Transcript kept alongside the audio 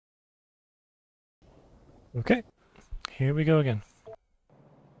Okay, here we go again.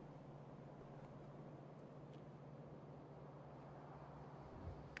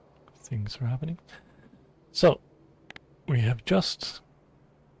 Things are happening. So, we have just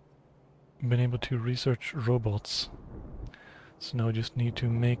been able to research robots. So now we just need to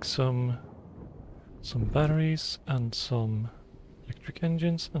make some batteries and some electric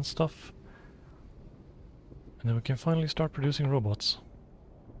engines and stuff. And then we can finally start producing robots.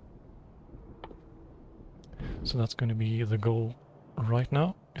 So that's going to be the goal right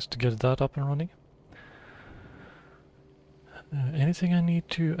now, is to get that up and running. Anything I need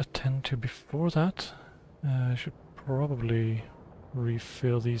to attend to before that? I should probably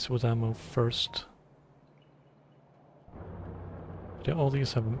refill these with ammo first. Yeah, all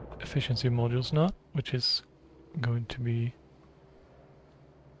these have efficiency modules now, which is going to be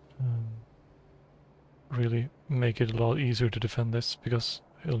really make it a lot easier to defend this, because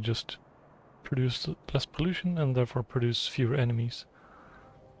it'll just produce less pollution and therefore produce fewer enemies.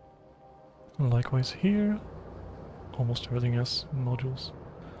 And likewise here, almost everything has modules.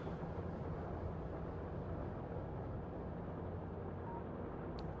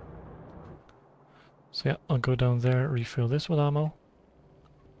 So yeah, I'll go down there, refill this with ammo,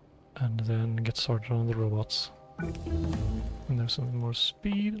 and then get started on the robots. And there's some more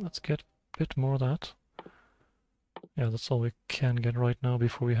speed, let's get a bit more of that. Yeah, that's all we can get right now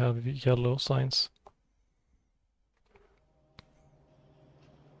before we have yellow signs.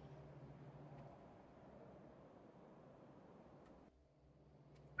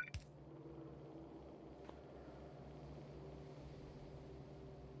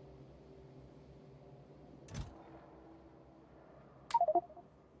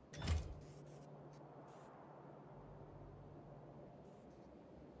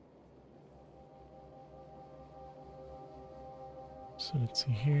 So let's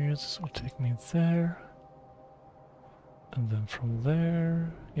see here, this will take me there. And then from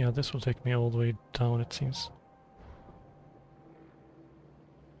there, yeah, this will take me all the way down, it seems.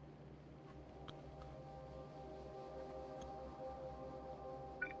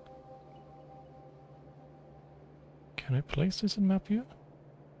 Can I place this in map view?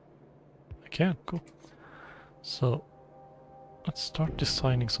 I can, cool. So, let's start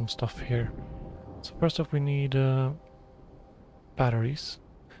designing some stuff here. So first off we need batteries.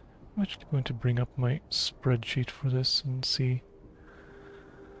 I'm actually going to bring up my spreadsheet for this and see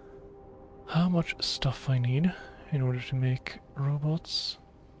how much stuff I need in order to make robots.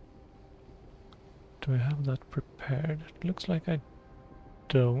 Do I have that prepared? It looks like I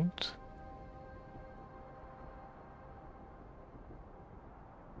don't.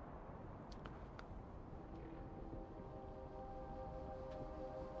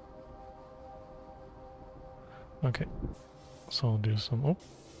 Okay, so I'll do some... Oh.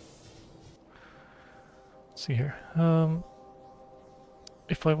 Let's see here.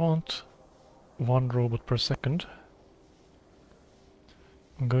 If I want one robot per second,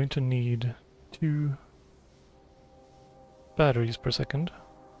 I'm going to need 2 batteries per second.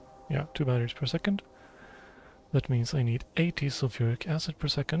 Yeah, 2 batteries per second. That means I need 80 sulfuric acid per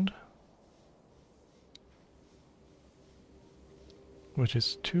second, which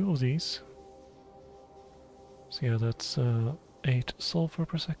is 2 of these. So yeah, that's 8 sulfur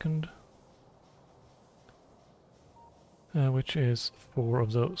per second, which is 4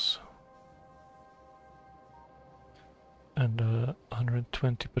 of those. And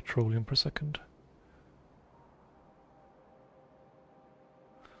 120 petroleum per second.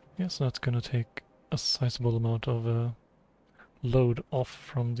 Yes, that's gonna take a sizable amount of load off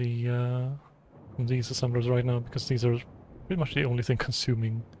from the from these assemblers right now, because these are pretty much the only thing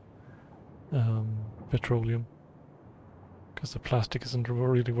consuming petroleum, because the plastic isn't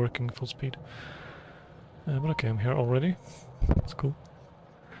really working full speed. But okay, I'm here already. That's cool.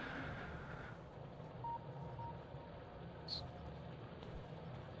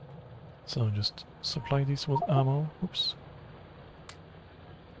 So just supply these with ammo. Oops.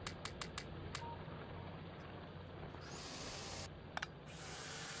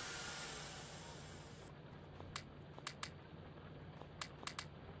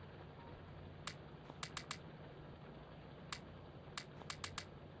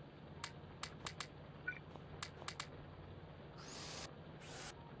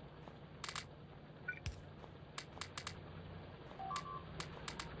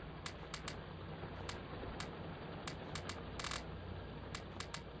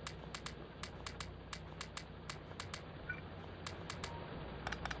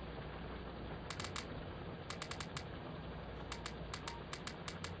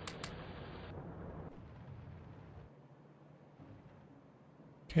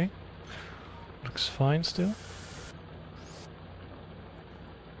 Okay. Looks fine still.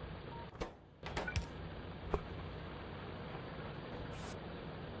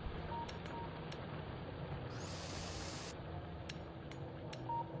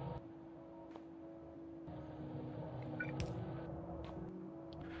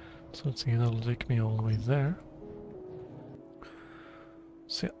 So let's see, that'll take me all the way there.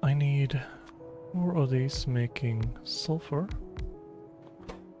 So I need more of these making sulfur.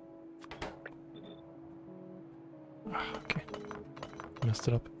 Okay, messed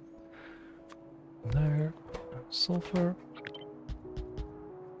it up. There, sulfur.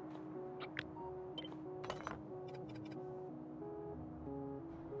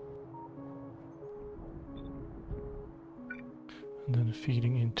 And then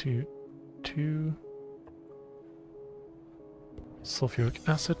feeding into 2 sulfuric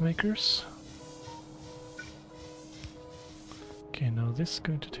acid makers. Okay, now this is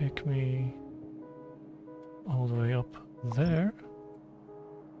going to take me all the way up there.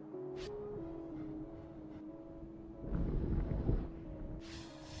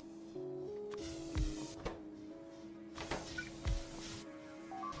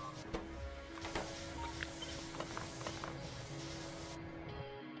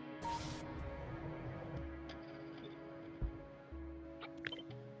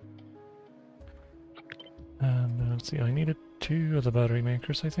 And let's see, I needed 2 of the battery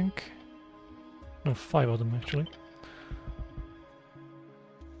makers, I think. No, 5 of them actually.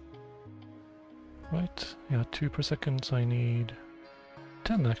 Right, yeah, 2 per second, so I need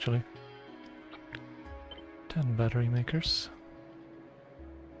 10 actually. 10 battery makers.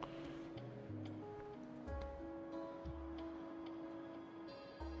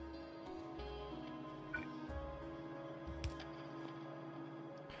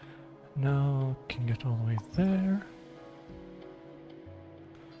 Now can get all the way there.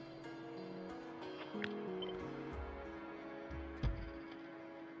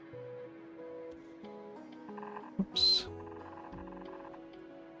 Oops.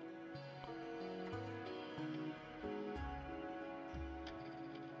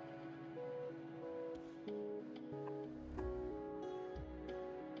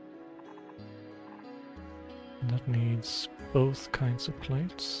 That needs both kinds of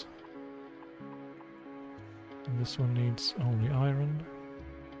plates. And this one needs only iron.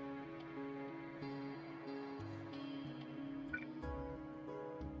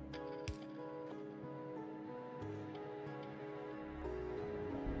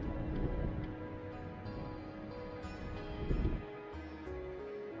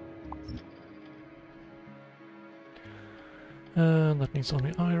 And that needs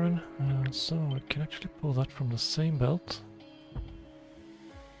only iron, so I can actually pull that from the same belt.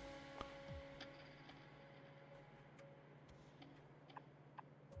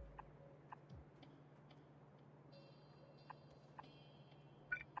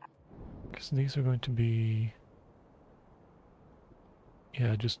 Because these are going to be...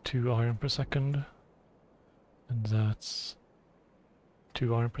 yeah, just 2 iron per second. And that's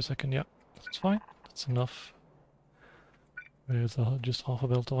 2 iron per second, yeah, that's fine. That's enough. With just half a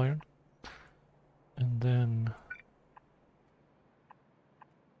belt of iron. And then...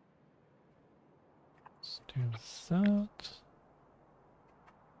 let's do that.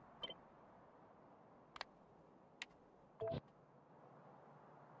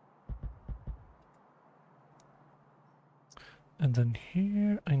 And then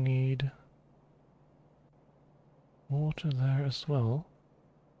here I need water there as well.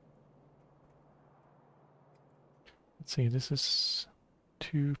 Let's see, this is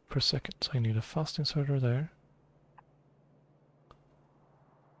 2 per second, so I need a fast inserter there.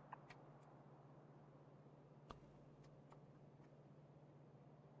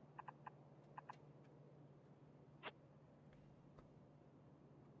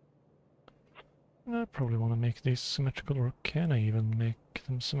 I probably want to make these symmetrical, or can I even make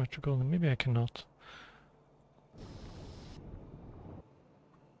them symmetrical? Maybe I cannot.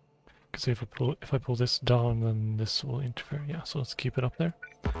 Because if I pull this down, then this will interfere. Yeah, so let's keep it up there.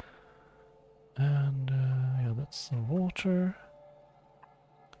 And yeah, that's the water.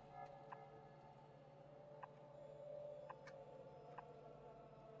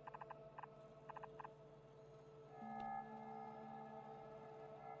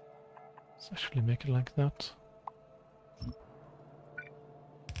 Let's actually make it like that.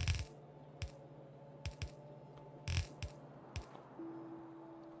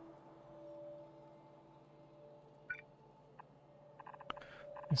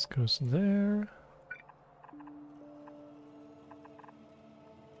 This goes there.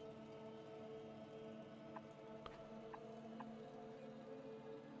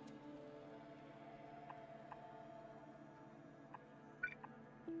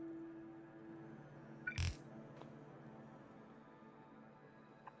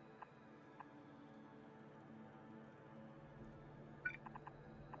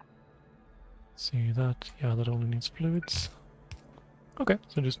 See that? Yeah, that only needs fluids. Okay,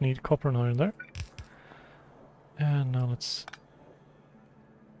 so just need copper and iron there. And now let's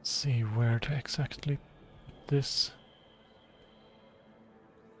see where to exactly put this.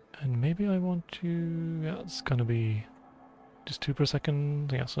 And maybe I want to... yeah, it's gonna be just 2 per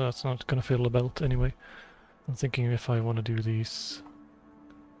second. Yeah, so that's not gonna fill the belt anyway. I'm thinking if I want to do these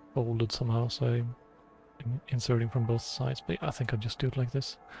folded somehow, so I'm inserting from both sides. But yeah, I think I'll just do it like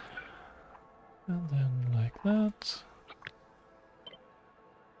this. And then like that.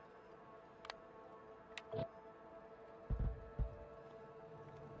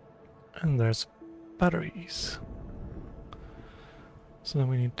 And there's batteries. So then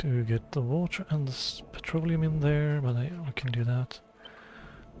we need to get the water and the petroleum in there, but I can do that.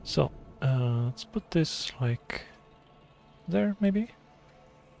 So, let's put this like there, maybe?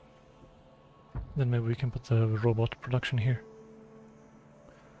 Then maybe we can put the robot production here.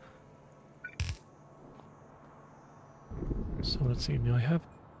 So let's see, now I have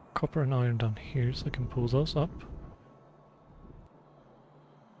copper and iron down here, so I can pull those up.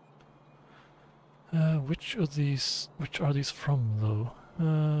 Which are these from though?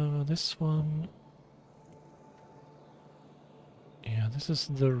 This one... yeah, this is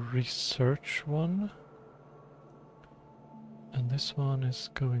the research one. And this one is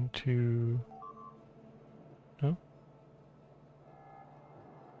going to... no?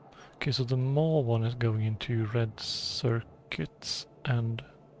 Okay, so the mall one is going into red circuits and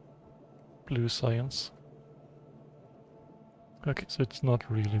blue science. Okay, so it's not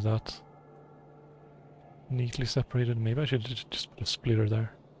really that neatly separated. Maybe I should just put a splitter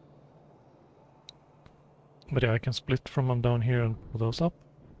there. But yeah, I can split from down here and pull those up.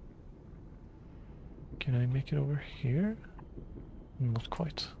 Can I make it over here? Not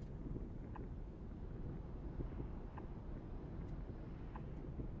quite.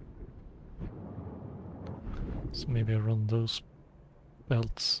 So maybe I run those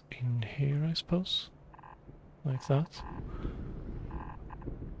belts in here, I suppose. Like that.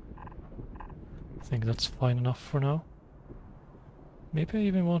 I think that's fine enough for now. Maybe I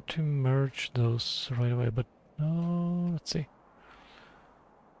even want to merge those right away, but no, let's see.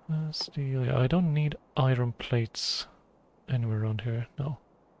 Steel, yeah, I don't need iron plates anywhere around here, no.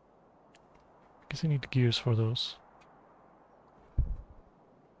 Guess I need gears for those.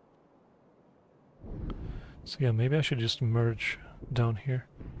 So yeah, maybe I should just merge down here.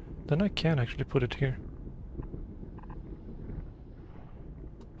 Then I can actually put it here.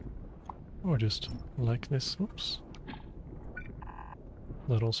 Or just like this, oops.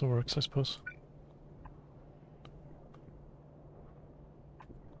 That also works, I suppose.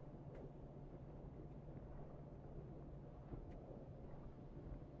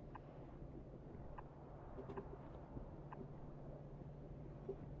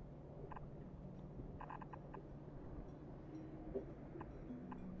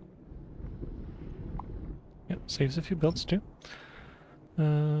 Yeah, saves a few belts too.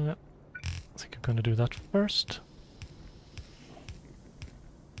 I think I'm gonna do that first.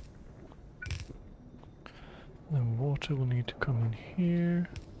 Then water will need to come in here.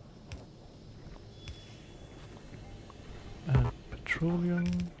 And petroleum,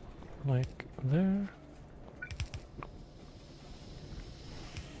 like there.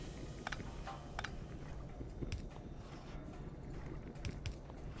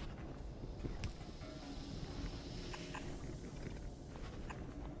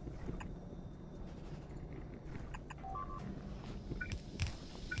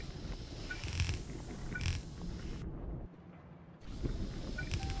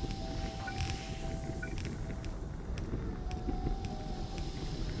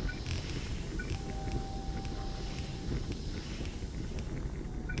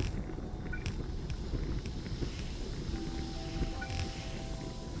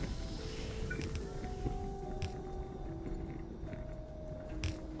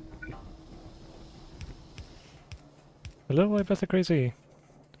 Hello, I bet the crazy.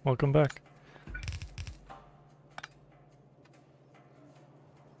 Welcome back.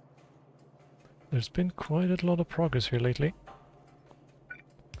 There's been quite a lot of progress here lately.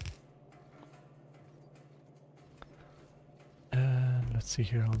 And let's see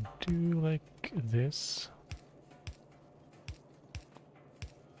here, I'll do like this.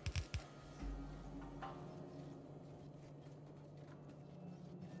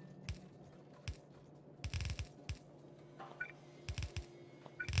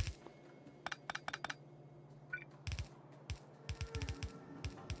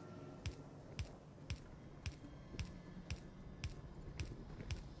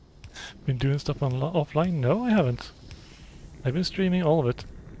 Been doing stuff on offline? No, I haven't. I've been streaming all of it.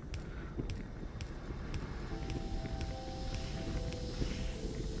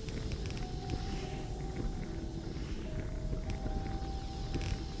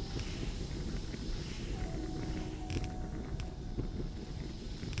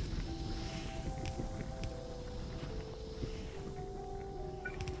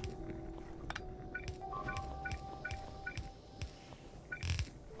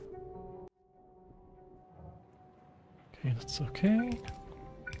 that's okay.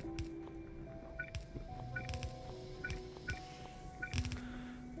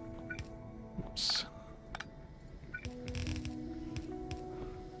 Oops.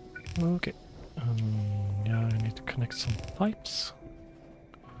 Okay. Yeah, I need to connect some pipes.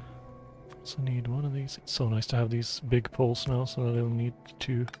 Also need one of these. It's so nice to have these big poles now, so I don't need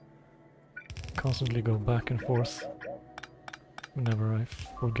to constantly go back and forth whenever I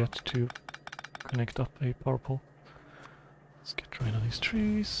forget to connect up a power pole. Let's get rid of these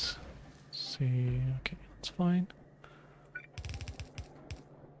trees. See, okay, that's fine.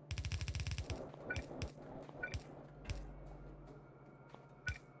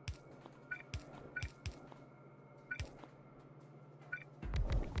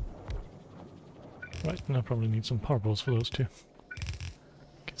 Right, and I probably need some power poles for those too.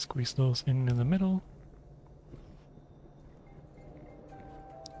 Okay, squeeze those in the middle.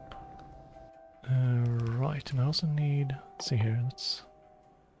 Right, and I also need, let's see here, that's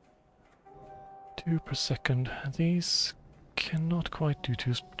 2 per second. These cannot quite do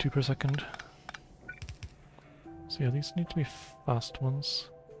 2 per second. So yeah, these need to be fast ones.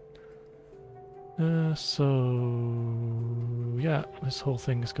 So yeah, this whole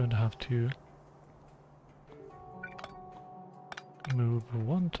thing is going to have to move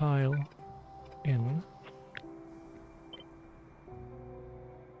 1 tile in.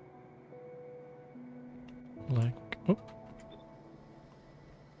 Like, oh,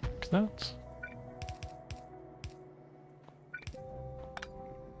 like that.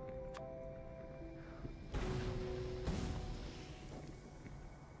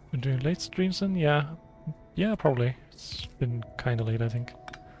 We're doing late streams then? Yeah. Yeah, probably. It's been kinda late, I think.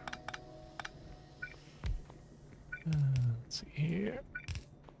 Let's see here.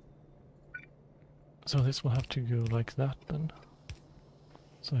 So this will have to go like that then.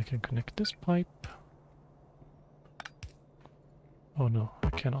 So I can connect this pipe. Oh no, I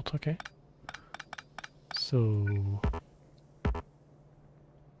cannot, okay. So...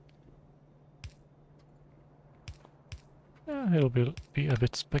 yeah, it'll be a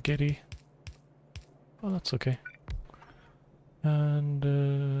bit spaghetti. Oh, that's okay. And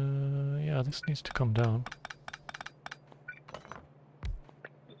yeah, this needs to come down.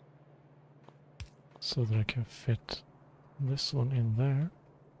 So that I can fit this one in there.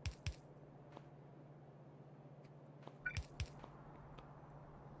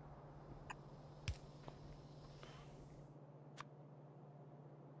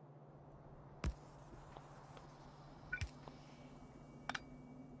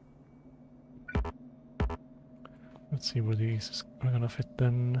 Let's see where these are gonna fit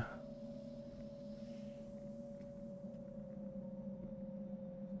then.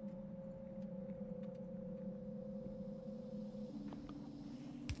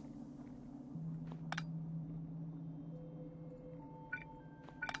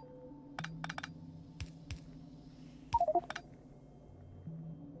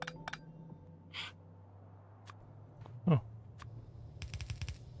 Oh.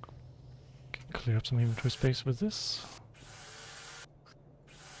 Can clear up some inventory space with this.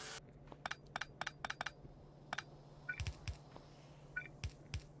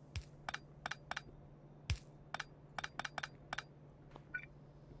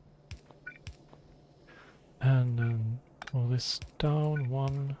 And then pull this down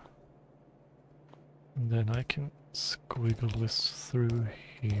 1. And then I can squiggle this through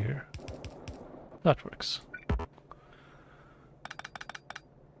here. That works.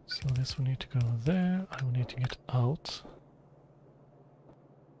 So this will need to go there. I will need to get out.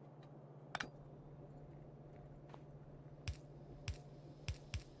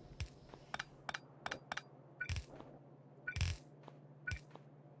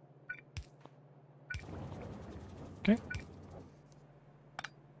 Okay.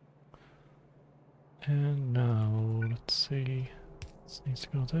 And now, let's see. This needs to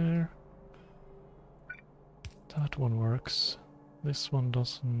go there. That one works. This one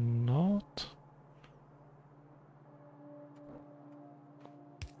does not.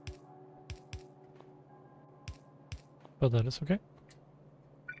 But that is okay.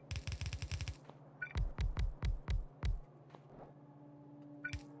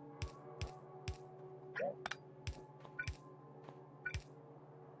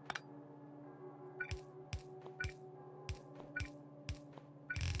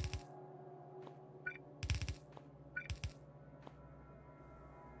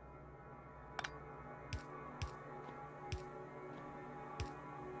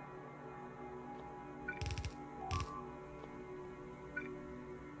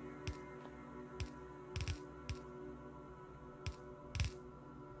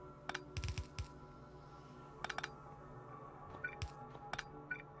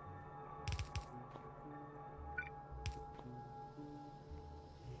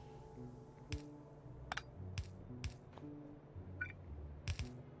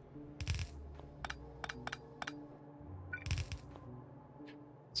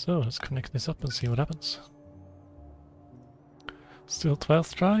 So let's connect this up and see what happens. Still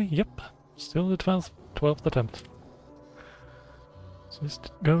 12th try? Yep. Still the 12th attempt. So it's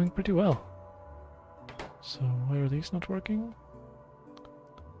going pretty well. So why are these not working?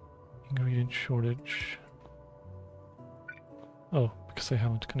 Ingredient shortage. Oh, because I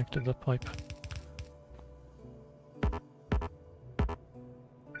haven't connected the pipe.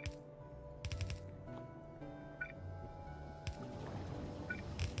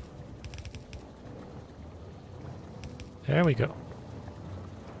 There we go.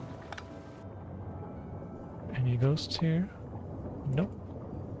 Any ghosts here? Nope.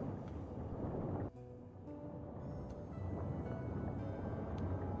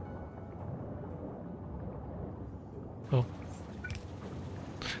 Oh.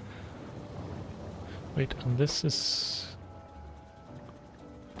 Wait, and this is...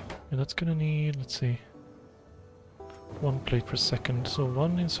 Yeah, that's gonna need, let's see, 1 plate per second. So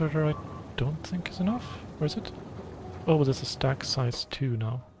 1 inserter I don't think is enough. Or is it? Oh, but there's a stack size 2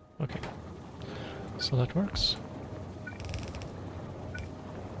 now. Okay. So that works.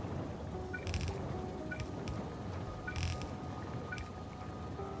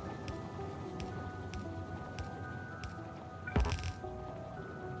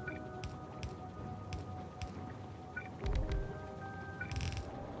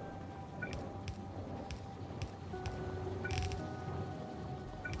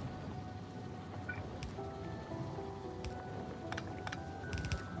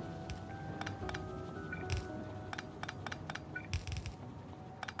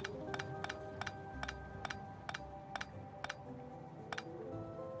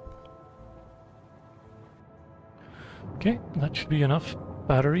 Okay, that should be enough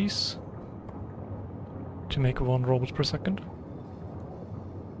batteries to make 1 robot per second.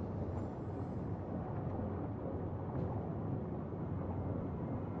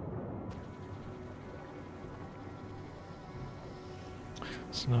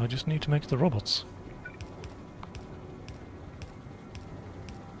 So now I just need to make the robots.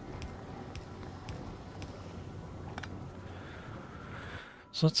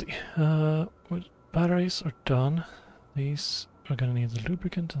 So let's see, well, batteries are done. These are going to need the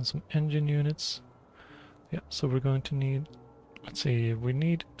lubricant and some engine units. Yeah, so we're going to need, let's see, we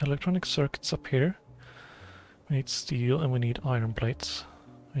need electronic circuits up here. We need steel and we need iron plates.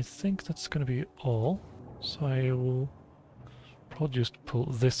 I think that's going to be all. So I will probably just pull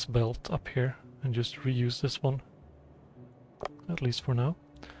this belt up here and just reuse this one. At least for now.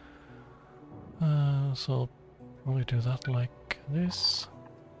 So I'll probably do that like this.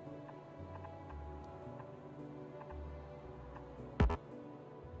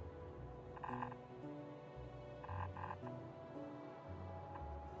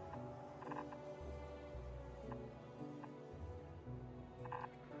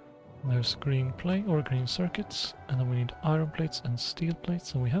 There's green plate or green circuits, and then we need iron plates and steel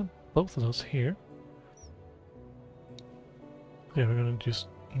plates, and we have both of those here. Yeah, we're gonna just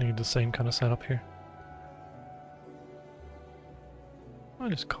need the same kind of setup here. I'll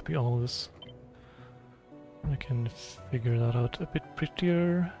just copy all of this. I can figure that out a bit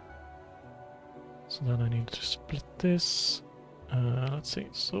prettier. So then I need to split this. Let's see,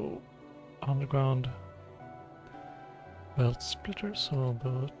 so underground belt splitter, so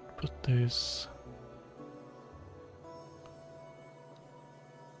I'll put this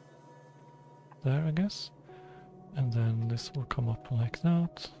there, I guess, and then this will come up like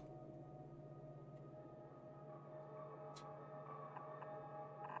that.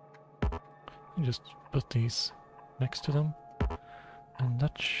 And just put these next to them, and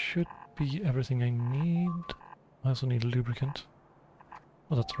that should be everything I need. I also need a lubricant.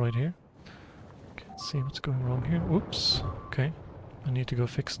 Oh, that's right here. Okay, let's see what's going wrong here. Oops. Okay. I need to go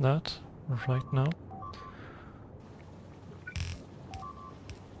fix that right now.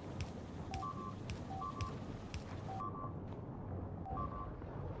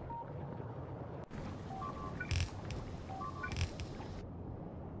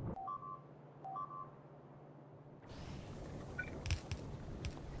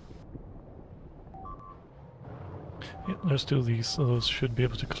 Yeah, there's still these, so those should be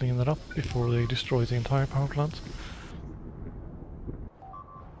able to clean that up before they destroy the entire power plant.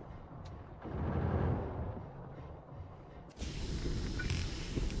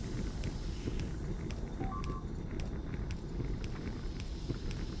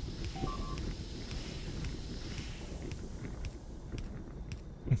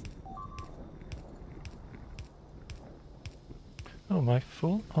 Oh, am I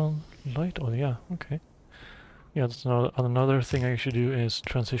full on light oil? Yeah, okay. Yeah, that's another thing I should do is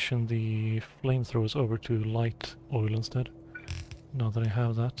transition the flamethrowers over to light oil instead. now that I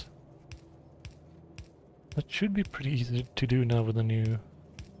have that. That should be pretty easy to do now with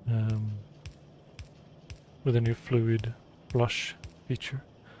um, the new fluid flush feature.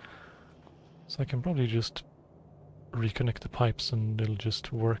 So I can probably just reconnect the pipes and it'll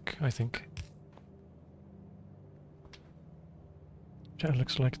just work, I think. Yeah, it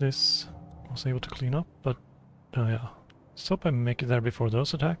looks like this. I was able to clean up, but oh yeah. So hope I make it there before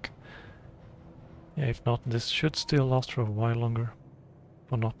those attack. Yeah, if not, this should still last for a while longer.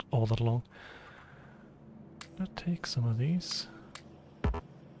 But not all that long. I'll take some of these.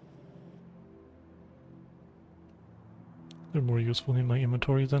 They're more useful in my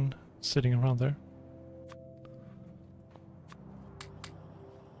inventory than sitting around there.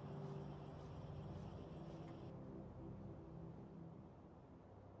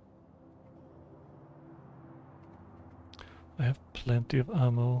 I have plenty of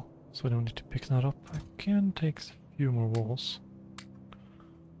ammo, so I don't need to pick that up. I can take a few more walls.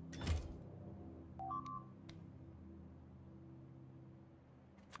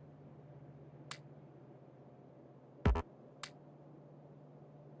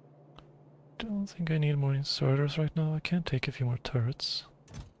 Don't think I need more inserters right now. I can take a few more turrets.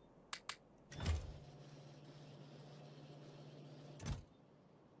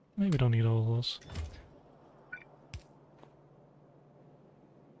 Maybe don't need all of those.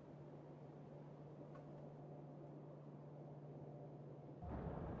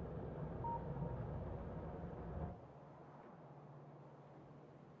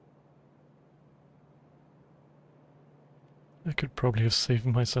 I could probably have saved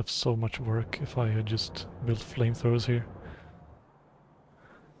myself so much work if I had just built flamethrowers here.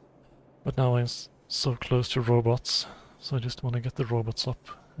 But now I'm so close to robots, so I just want to get the robots up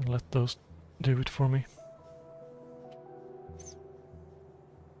and let those do it for me.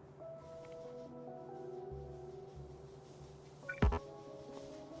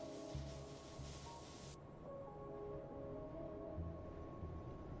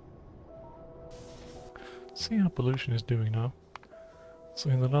 See how pollution is doing now. So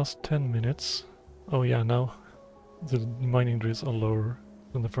in the last 10 minutes... Oh yeah, now the mining drills are lower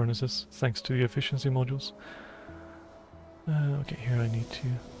than the furnaces, thanks to the efficiency modules. Okay, here I need to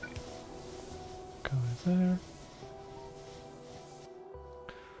go there.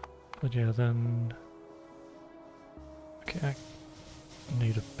 But yeah, then... Okay, I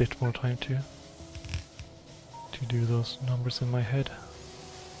need a bit more time to do those numbers in my head.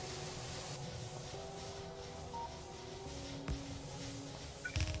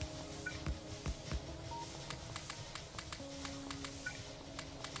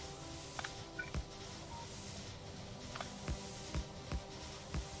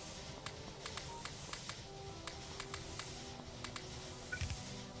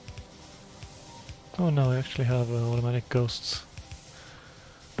 Oh no, I actually have automatic ghosts,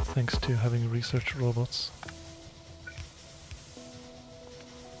 thanks to having research robots.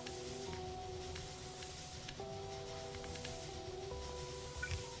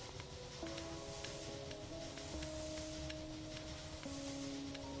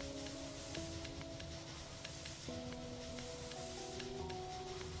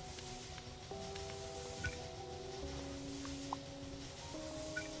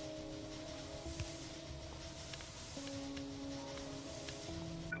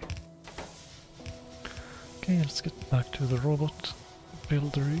 Okay, let's get back to the robot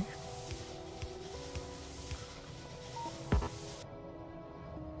buildery.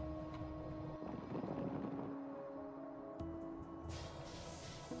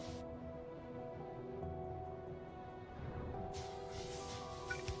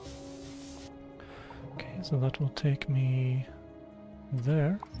 Okay, so that will take me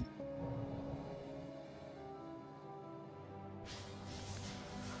there.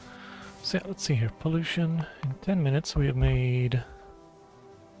 So yeah, let's see here. Pollution. In 10 minutes we have made...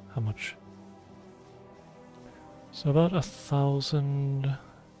 How much? So about 1,000...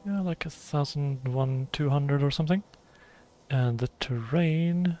 Yeah, like 1,200 or something. And the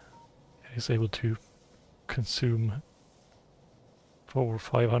terrain is able to consume 400 or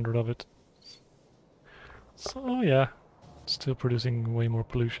 500 of it. So yeah, still producing way more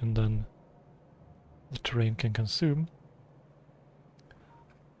pollution than the terrain can consume.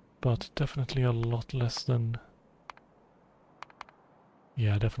 But definitely a lot less than...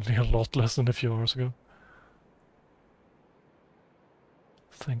 Yeah, definitely a lot less than a few hours ago.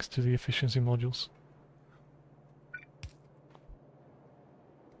 Thanks to the efficiency modules.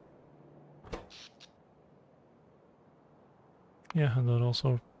 Yeah, and that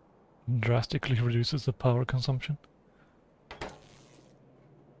also drastically reduces the power consumption.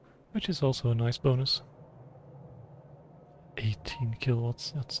 Which is also a nice bonus. 18 19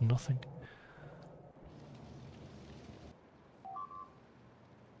 kilowatts, that's nothing.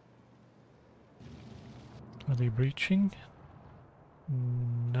 Are they breaching?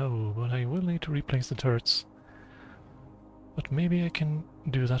 No, but I will need to replace the turrets. But maybe I can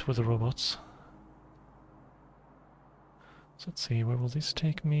do that with the robots. So let's see, where will this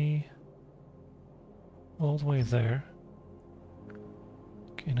take me? All the way there.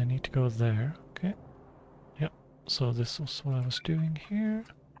 Okay, and I need to go there. Okay. Yep, so this was what I was doing here.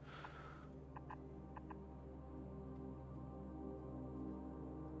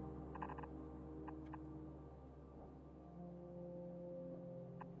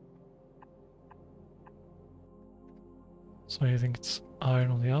 So I think it's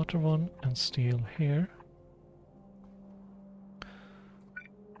iron on the outer one and steel here.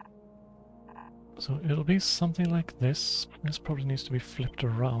 So it'll be something like this. This probably needs to be flipped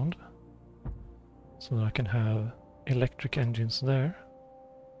around so that I can have electric engines there.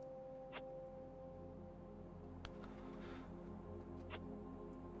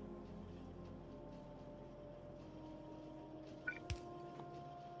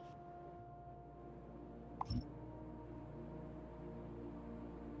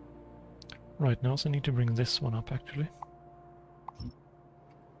 Right, now I also need to bring this one up actually.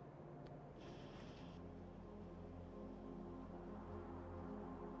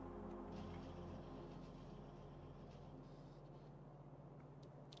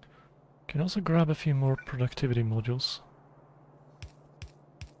 Can also grab a few more productivity modules.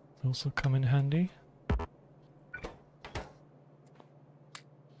 They also come in handy.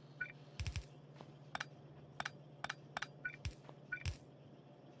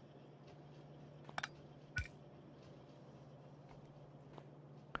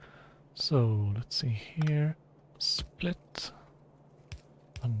 So let's see here, split,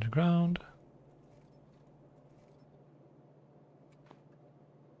 underground.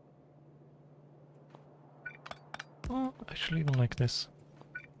 Oh, actually even like this.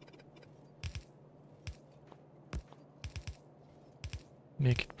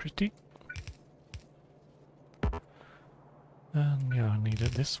 Make it pretty. And yeah, I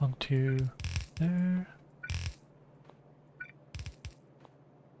needed this one too. There.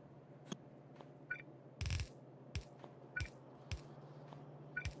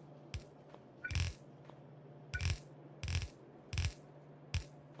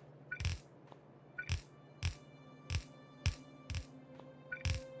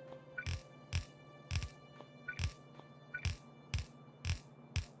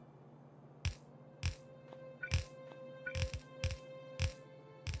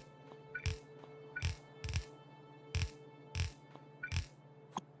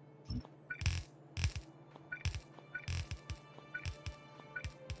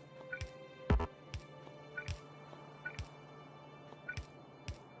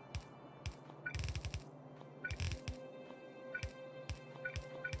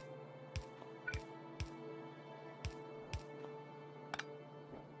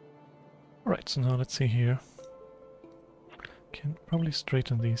 Right, so now let's see here. Can probably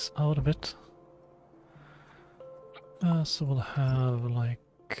straighten these out a bit. So we'll have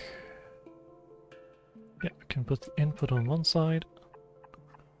like... Yeah, we can put the input on one side.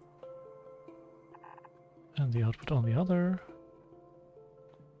 And the output on the other.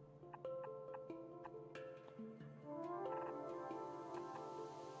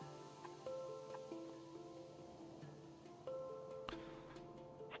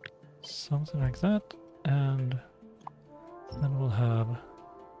 Something like that, and then we'll have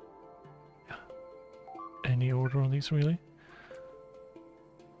any order on these really.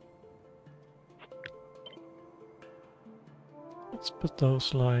 Let's put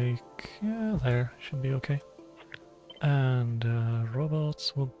those like, yeah, there, should be okay. And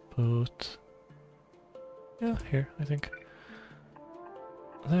robots will put, yeah, here, I think.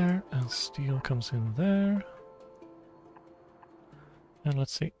 There, and steel comes in there. And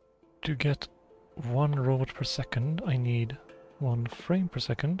let's see. To get one robot per second, I need 1 frame per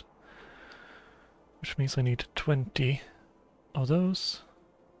second, which means I need 20 of those,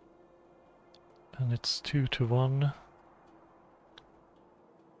 and it's 2 to 1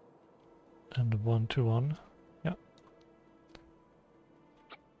 and 1 to 1. Yeah.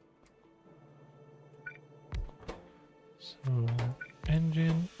 So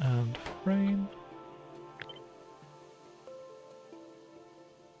engine and frame.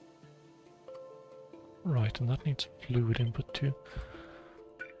 Right, and that needs fluid input too.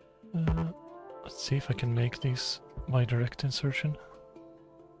 Let's see if I can make these by direct insertion.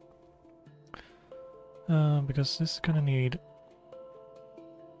 Because this is gonna need...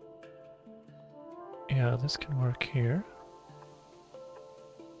 Yeah, this can work here.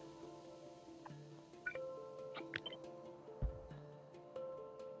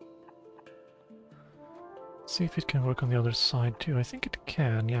 See if it can work on the other side too. I think it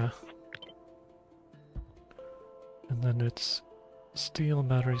can, yeah. And then it's steel,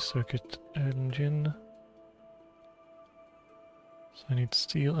 battery, circuit, engine. So I need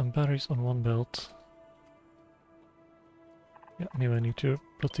steel and batteries on one belt. Yeah, maybe I need to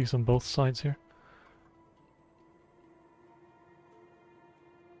put these on both sides here.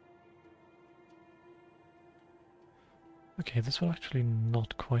 Okay, this will actually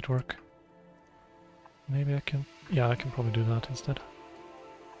not quite work. Maybe I can... yeah, I can probably do that instead.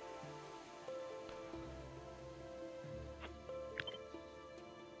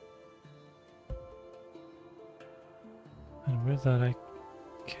 And with that I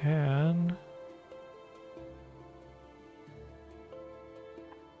can...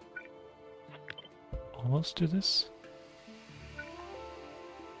 almost do this.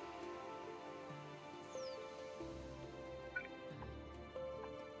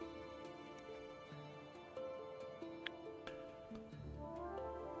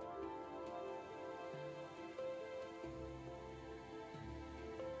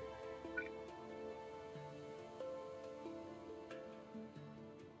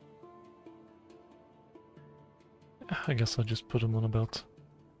 I guess I'll just put them on a belt.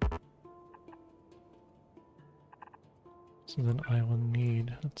 So then I will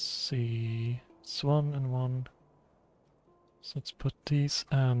need, let's see, it's 1 and 1. So let's put these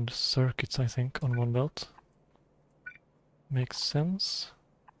and circuits, I think, on one belt. Makes sense.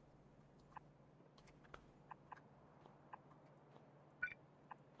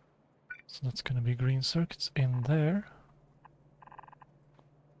 So that's gonna be green circuits in there.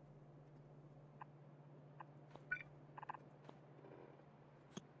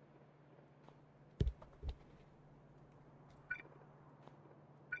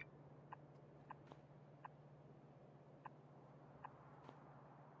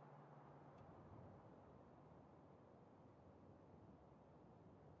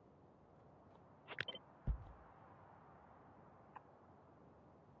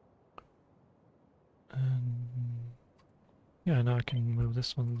 And yeah, now I can move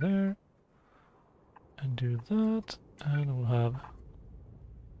this one there and do that, and we'll have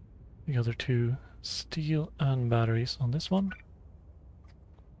the other two steel and batteries on this one.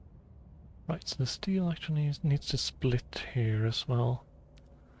 Right, so the steel actually needs to split here as well.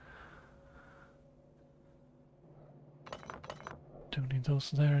 Don't need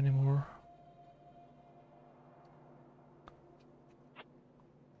those there anymore.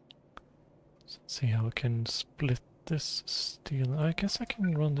 So let's see how I can split this steel. I guess I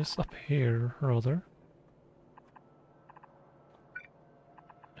can run this up here, rather.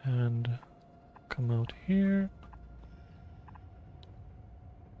 And come out here.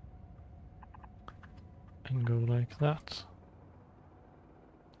 And go like that.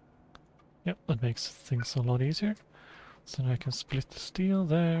 Yep, that makes things a lot easier. So now I can split the steel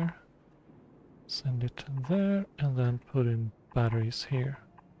there, send it there, and then put in batteries here.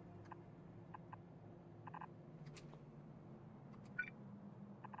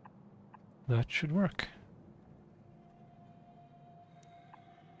 That should work.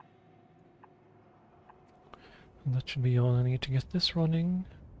 And that should be all I need to get this running.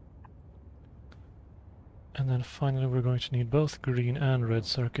 And then finally we're going to need both green and red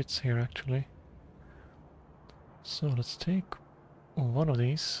circuits here actually. So let's take one of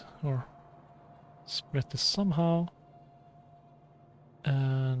these, or split this somehow.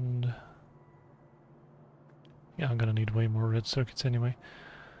 And yeah, I'm gonna need way more red circuits anyway.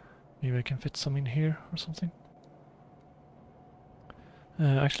 Maybe I can fit some in here or something.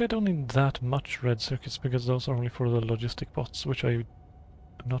 Actually I don't need that much red circuits because those are only for the logistic bots, which I'm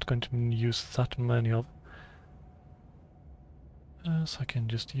not going to use that many of. So I can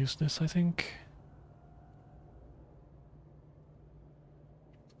just use this, I think.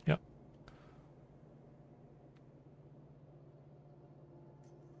 Yeah.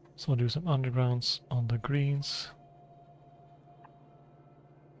 So I'll do some undergrounds on the greens.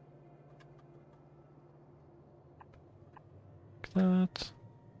 Like that.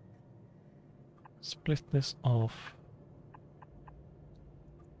 Split this off.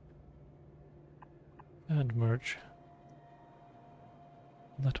 And merge.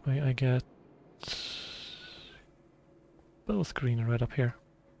 That way I get both green and red up here.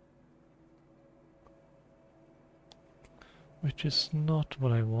 Which is not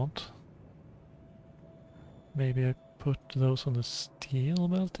what I want. Maybe I put those on the steel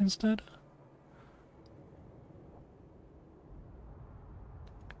belt instead?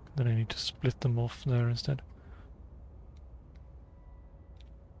 Then I need to split them off there instead.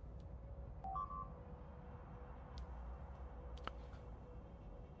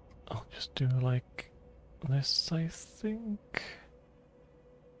 I'll just do like this, I think.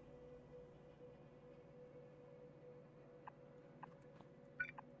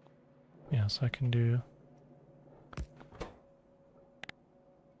 Yes, I can do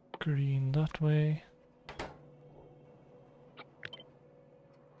green that way.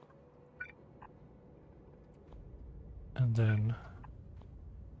 And then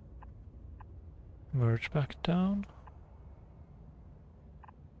merge back down.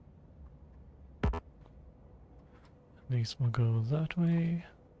 These will go that way.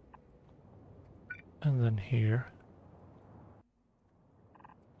 And then here.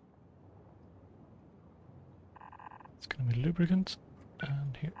 It's gonna be lubricant.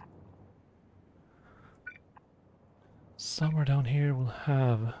 And here. Somewhere down here we'll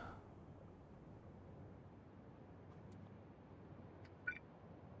have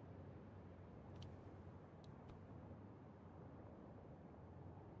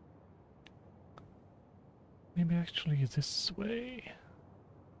maybe actually this way.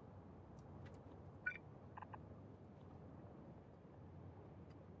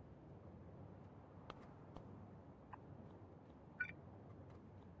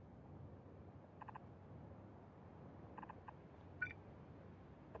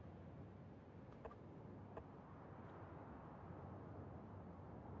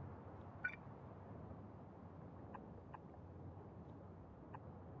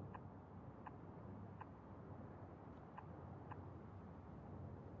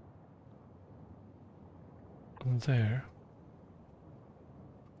 There.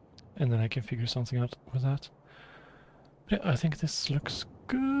 And then I can figure something out with that. But yeah, I think this looks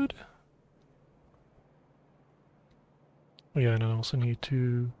good. Oh yeah, and I also need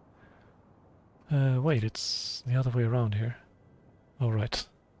to... wait, it's the other way around here. Oh, right.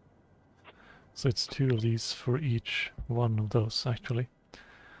 So it's 2 of these for each one of those, actually.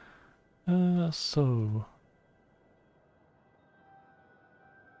 So...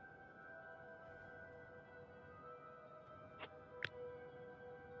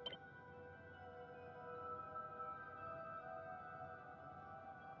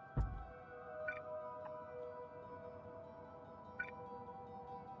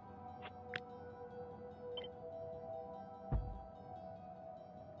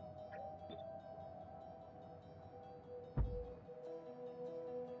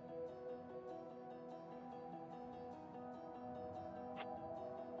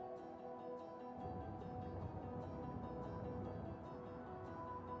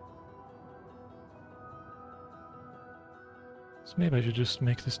 So maybe I should just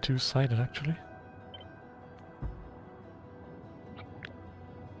make this 2-sided, actually.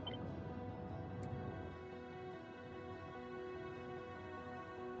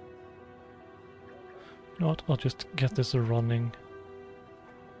 You know what, I'll just get this running,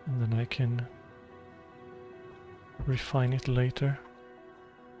 and then I can refine it later.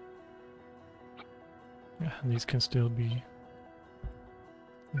 Yeah, and these can still be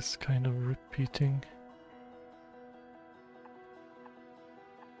this kind of repeating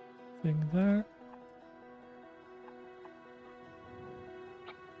thing there.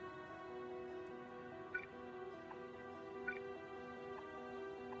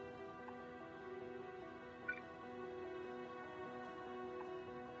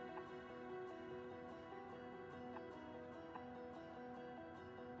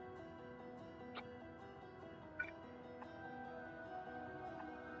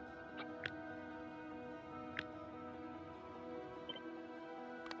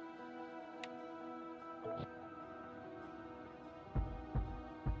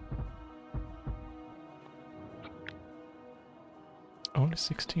 Only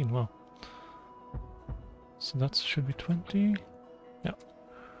 16, wow. So that should be 20. Yeah.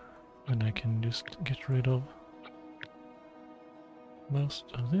 And I can just get rid of most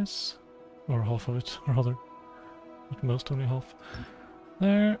of this. Or half of it, rather. Not most, only half.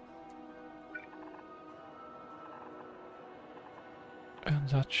 There. And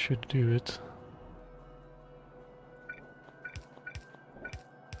that should do it.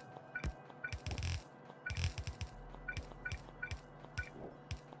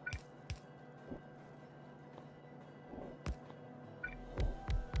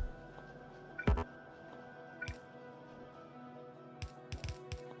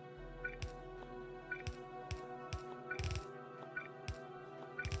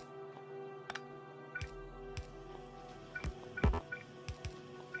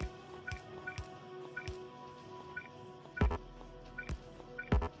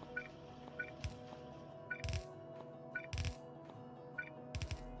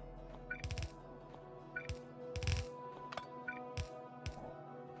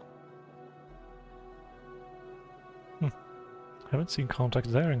 Haven't seen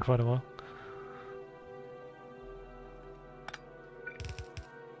contact there in quite a while.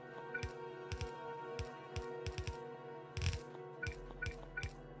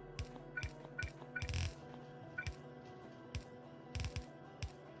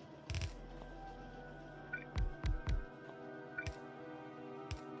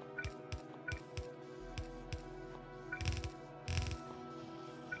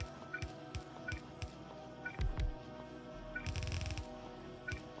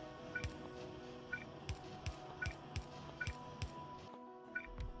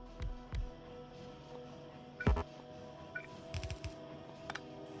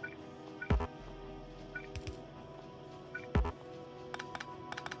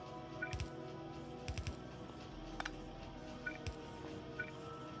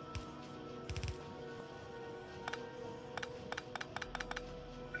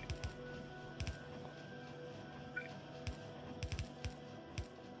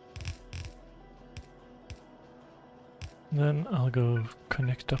 Then I'll go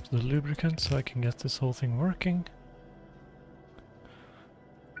connect up the lubricant so I can get this whole thing working.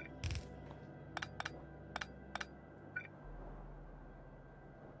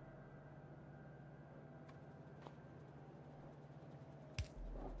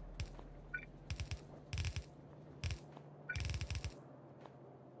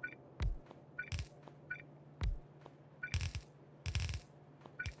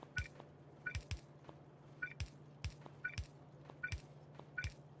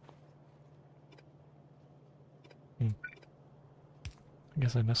 I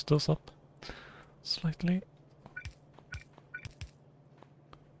guess I messed those up slightly.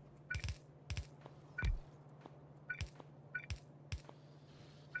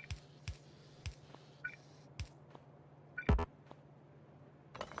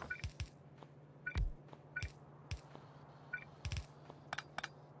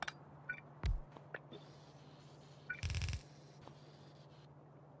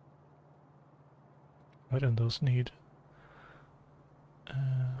 Right, and those need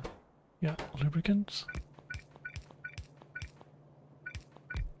yeah, lubricants.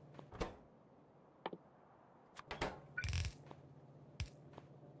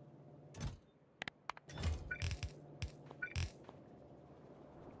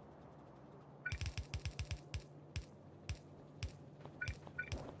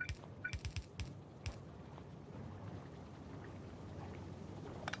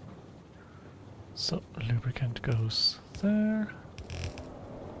 So lubricant goes there.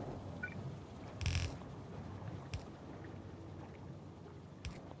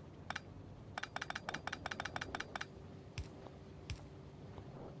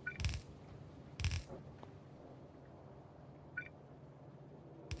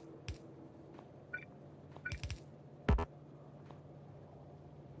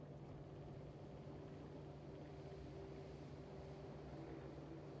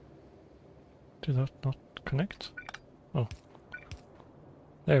 Did that not connect? Oh.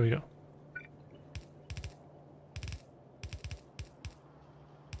 There we go.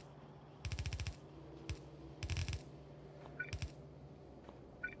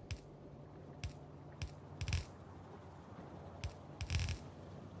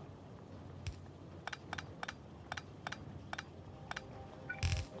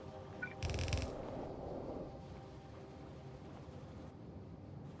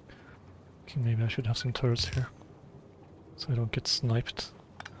 Okay, maybe I should have some turrets here, so I don't get sniped.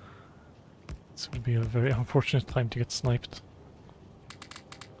 This would be a very unfortunate time to get sniped.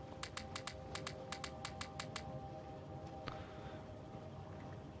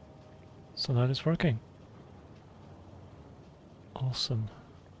 So that is working. Awesome.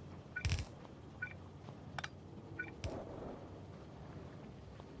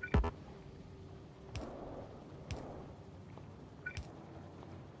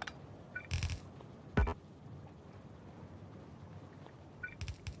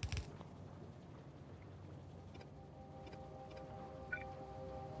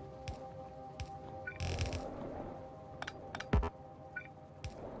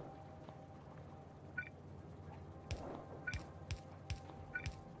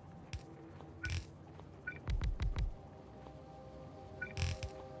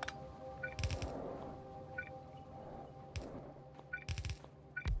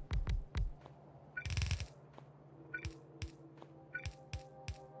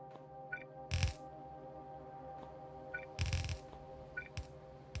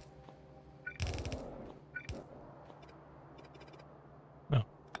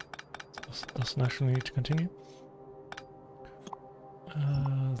 Doesn't actually need to continue.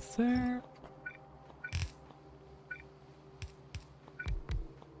 There.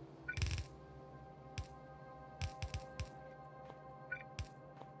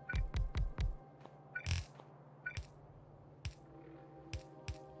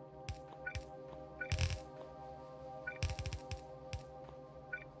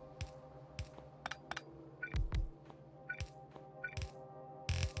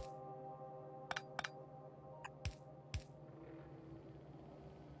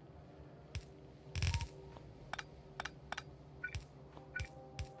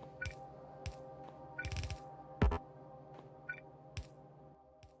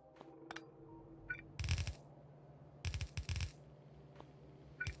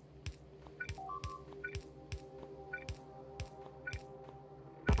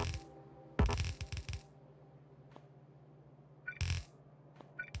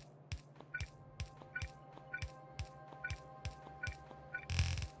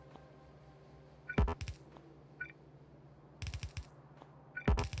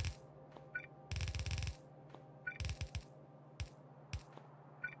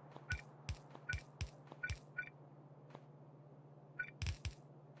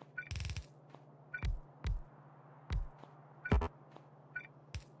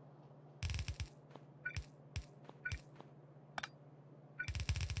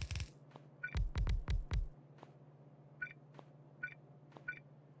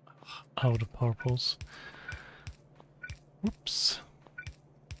 out of power poles. Whoops.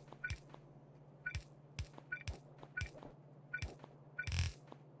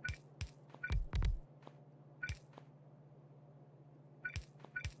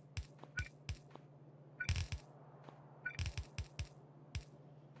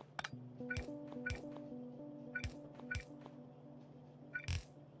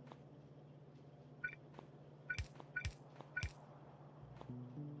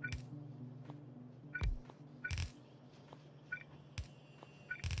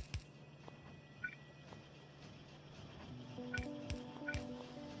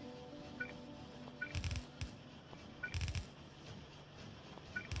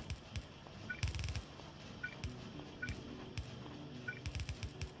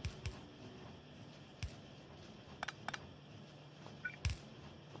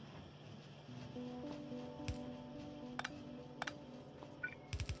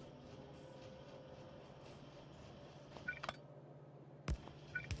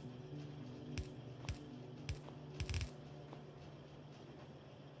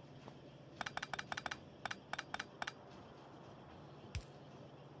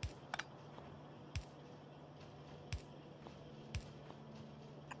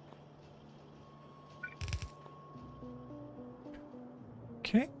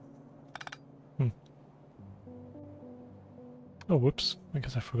 Okay. Oh, whoops. I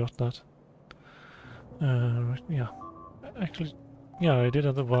guess I forgot that. Right, yeah. Actually, yeah, I did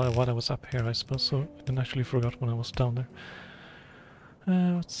it while I was up here, I suppose, so I didn't actually forgot when I was down there.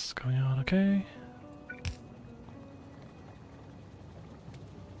 What's going on? Okay.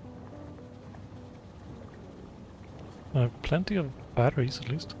 Plenty of batteries, at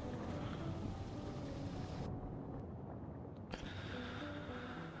least.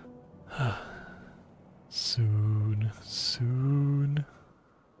 Soon.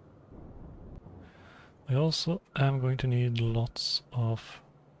 I also am going to need lots of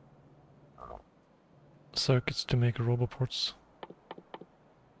circuits to make roboports.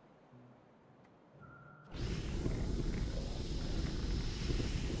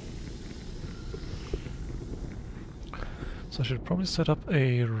 So I should probably set up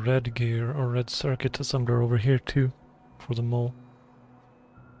a red gear or red circuit assembler over here too, for the mole.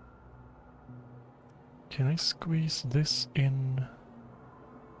 Can I squeeze this in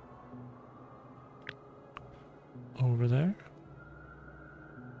over there?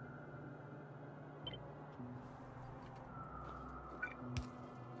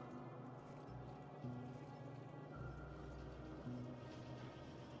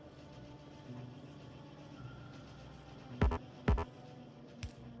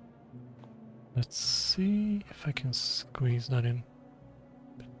 Let's see if I can squeeze that in.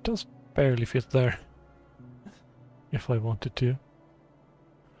 It does barely fit there, if I wanted to.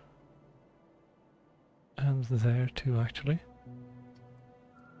 And there too, actually.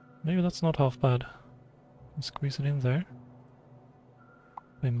 Maybe that's not half bad. Squeeze it in there.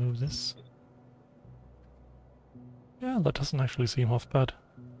 I move this. Yeah, that doesn't actually seem half bad.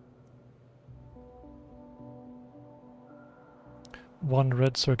 One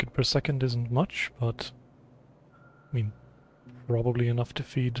red circuit per second isn't much, but I mean, probably enough to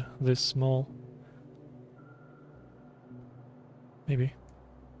feed this small. Maybe.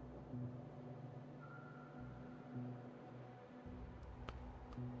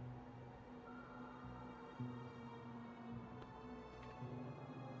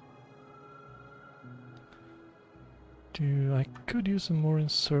 I could use some more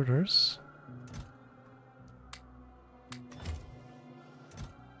inserters.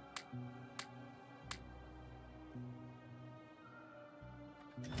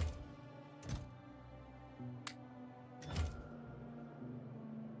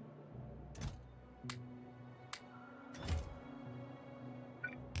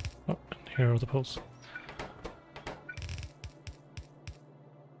 Oh, and here are the poles.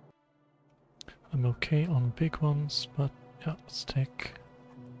 I'm okay on big ones, but yeah, let's take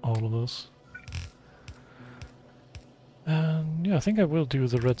all of those. And yeah, I think I will do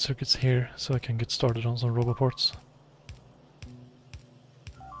the red circuits here so I can get started on some roboports.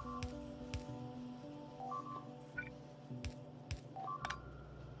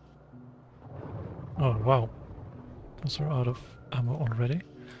 Oh wow, those are out of ammo already.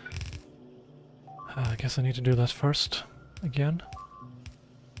 I guess I need to do that first, again.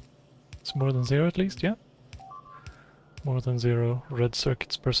 It's more than 0 at least, yeah? More than 0 red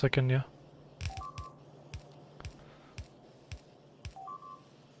circuits per second, yeah.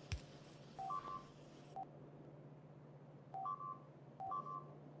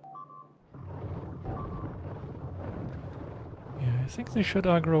 Yeah, I think they should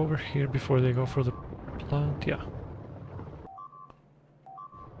aggro over here before they go for the plant, yeah.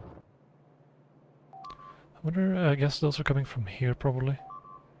 I wonder, I guess those are coming from here probably.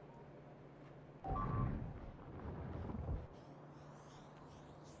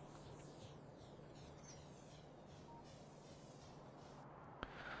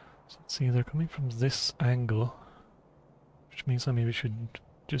 So let's see, they're coming from this angle, which means I maybe should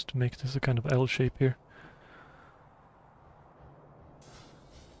just make this a kind of L shape here.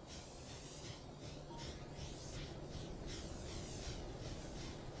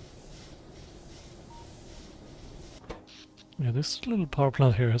 Yeah, this little power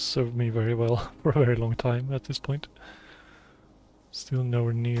plant here has served me very well for a very long time at this point. Still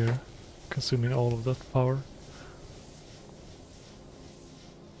nowhere near consuming all of that power.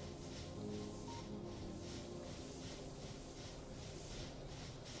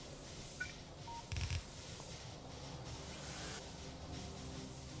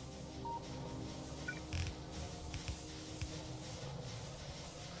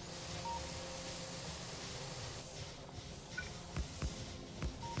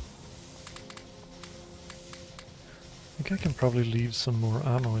 I think I can probably leave some more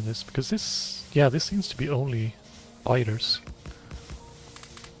ammo in this, because this, yeah, this seems to be only fighters.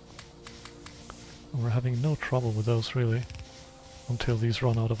 And we're having no trouble with those really, until these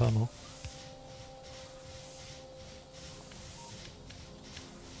run out of ammo.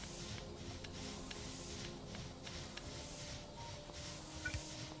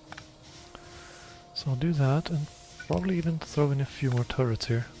 So I'll do that, and probably even throw in a few more turrets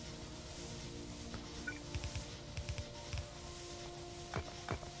here.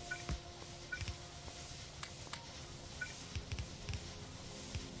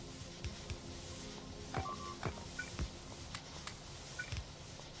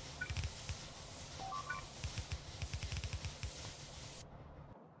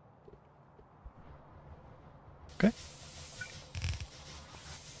 Okay.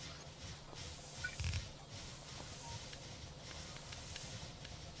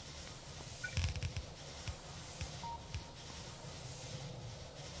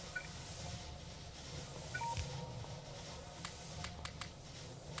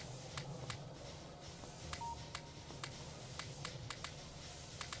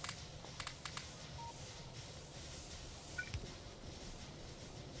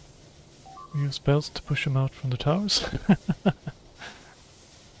 We use spells to push him out from the towers.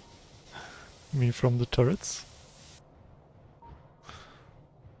 Me from the turrets.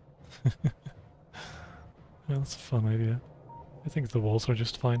 That's a fun idea. I think the walls are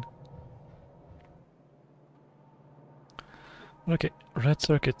just fine. Okay, red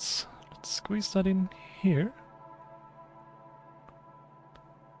circuits. Let's squeeze that in here.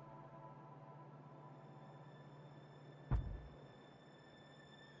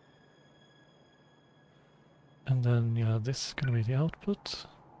 And then, yeah, this is gonna be the output.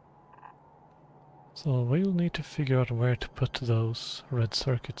 So we'll need to figure out where to put those red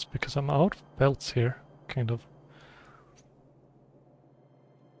circuits, because I'm out of belts here, kind of.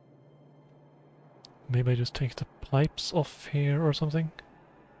 Maybe I just take the pipes off here or something.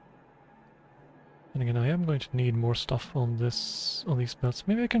 And again, I am going to need more stuff on these belts.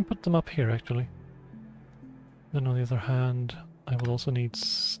 Maybe I can put them up here actually. Then on the other hand, I will also need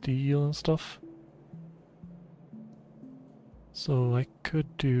steel and stuff. So I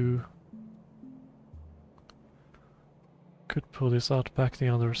could pull this out back the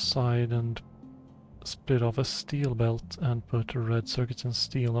other side and split off a steel belt and put red circuits and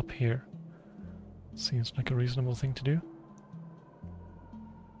steel up here. Seems like a reasonable thing to do.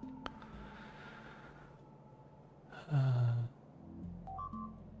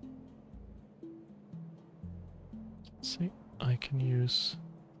 Let's see, I can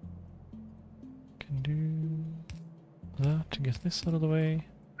do that to get this out of the way.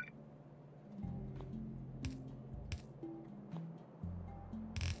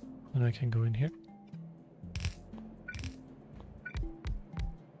 And I can go in here.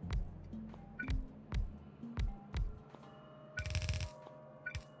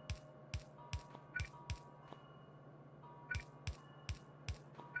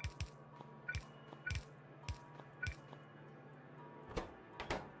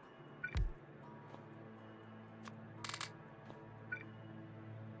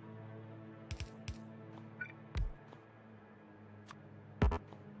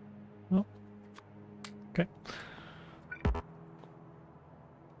 Oh, okay.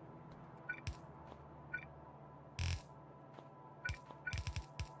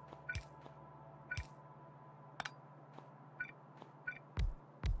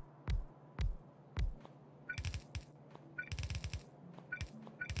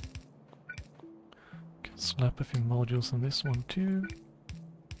 slap a few modules on this one too.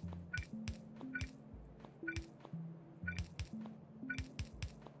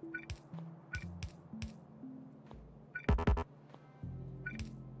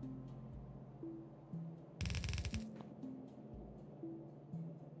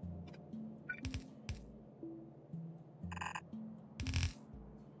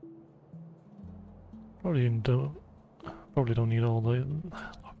 Probably don't need all the...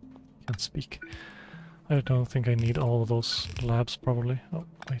 can't speak. I don't think I need all of those labs, probably. Oh,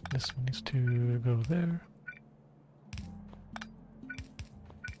 wait, this one needs to go there.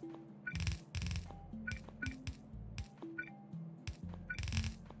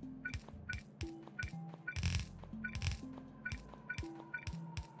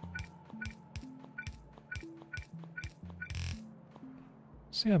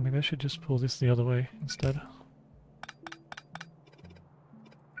 So yeah, maybe I should just pull this the other way instead.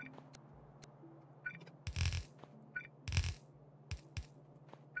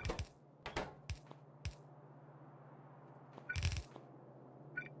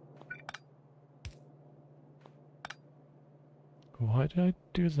 Why did I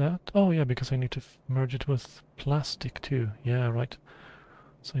do that? Oh yeah, because I need to merge it with plastic too. Yeah, right.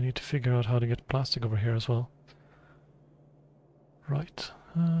 So I need to figure out how to get plastic over here as well. Right.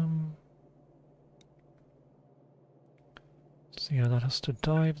 So yeah, that has to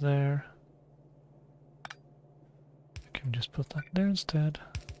dive there. I can just put that there instead.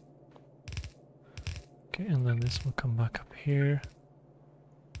 Okay, and then this will come back up here.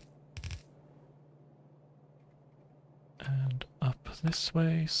 And up this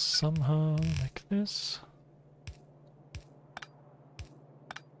way somehow, like this.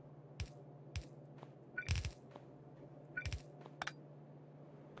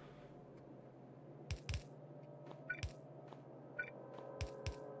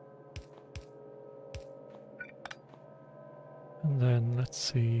 And then let's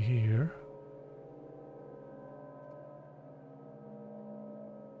see here.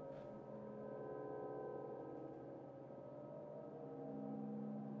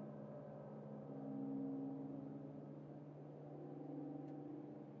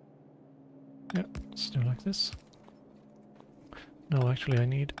 Yeah, let's do like this. No, actually I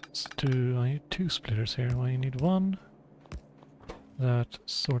need two splitters here. I need one that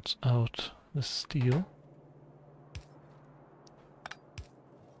sorts out the steel.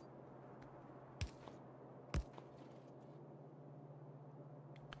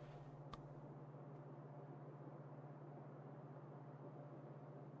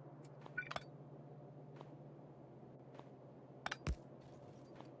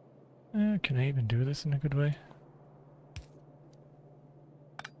 Can I even do this in a good way?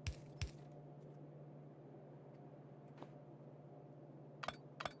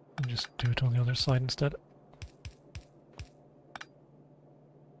 I'll just do it on the other side instead.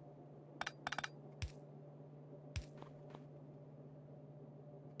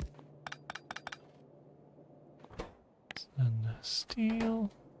 And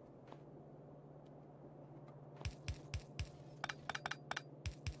steel.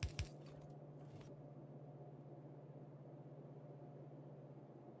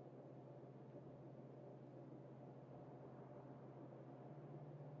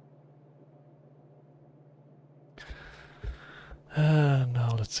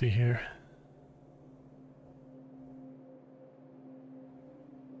 Now let's see here.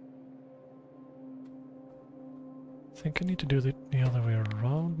 I think I need to do it the other way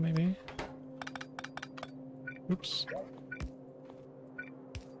around, maybe. Oops.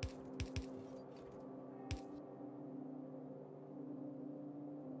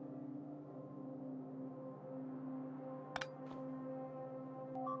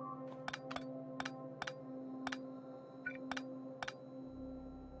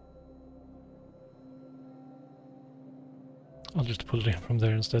 I'll just pull it in from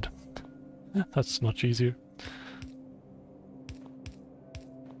there instead. That's much easier.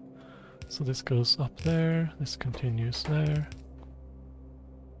 So this goes up there, this continues there.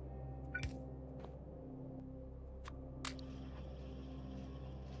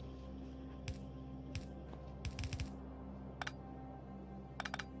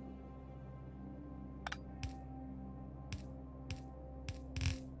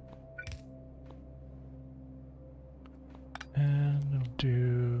 And I'll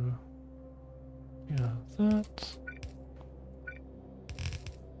do, yeah, that.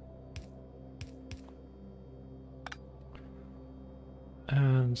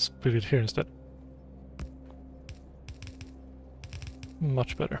 And split it here instead.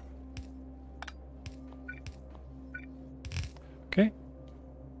 Much better. Okay.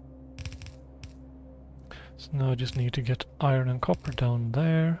 Now I just need to get iron and copper down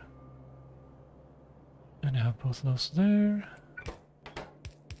there. And I have both of those there.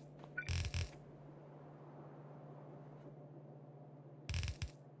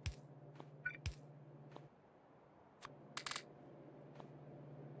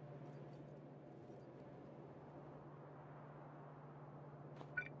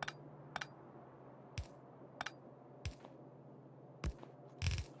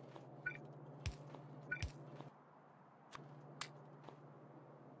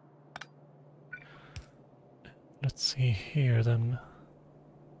 Let's see here then.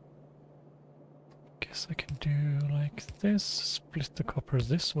 Guess I can do like this, split the copper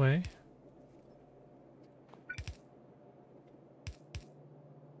this way.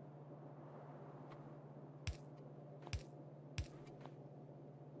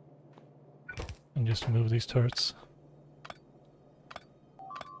 And just move these turrets.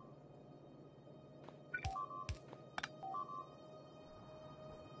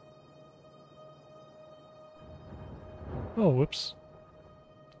 Oh, whoops.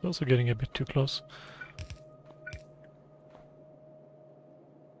 Also getting a bit too close.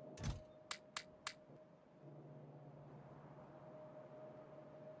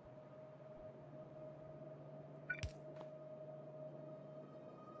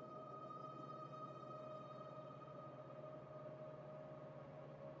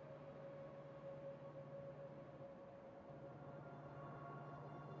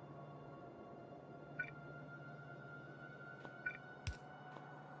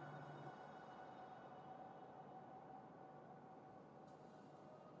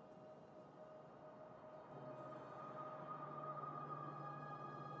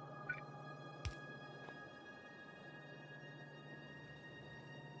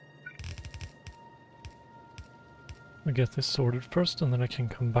 We get this sorted first, and then I can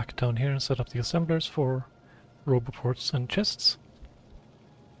come back down here and set up the assemblers for roboports and chests.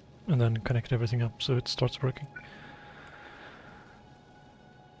 And then connect everything up so it starts working.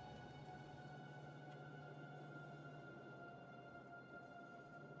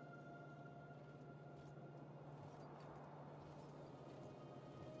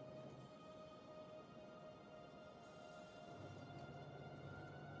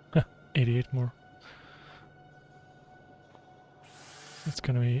 88 more. It's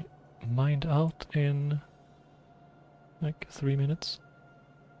gonna be mined out in like 3 minutes.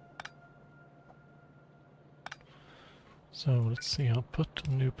 So let's see, I'll put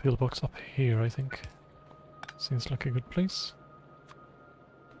a new pillbox up here, I think. Seems like a good place.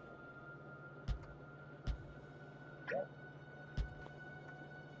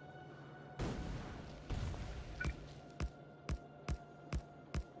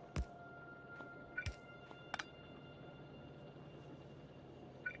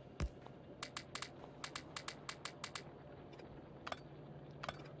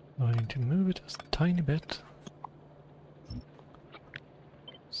 I need to move it a tiny bit.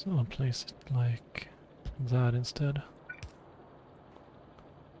 So I'll place it like that instead.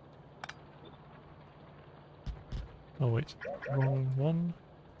 Oh wait, wrong one.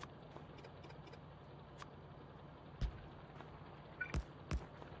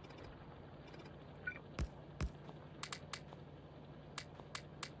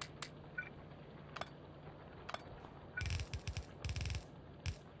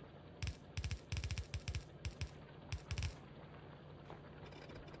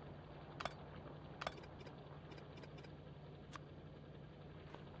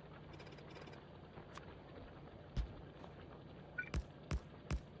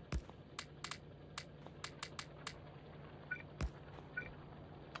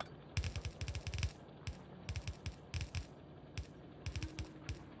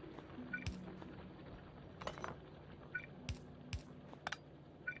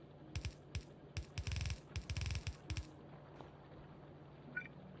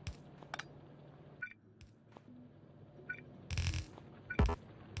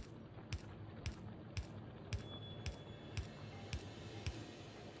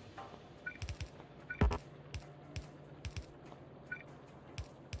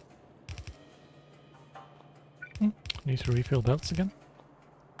 Need to refill belts again.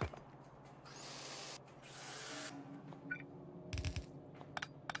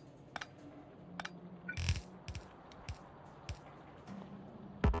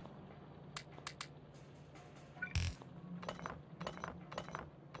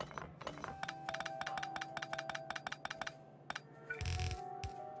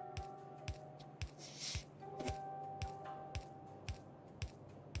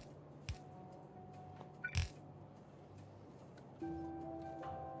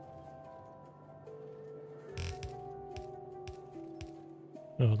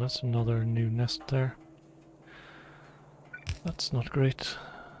 Oh, that's another new nest there. That's not great.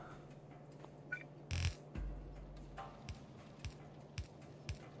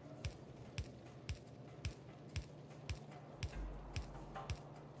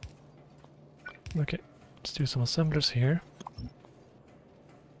 Okay, let's do some assemblers here.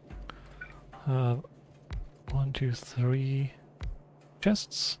 1, 2, 3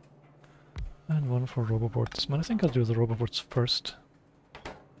 chests. And one for roboports. But I think I'll do the roboports first.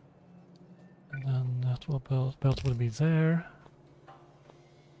 And then that belt will be there.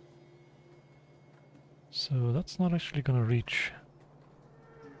 So that's not actually gonna reach.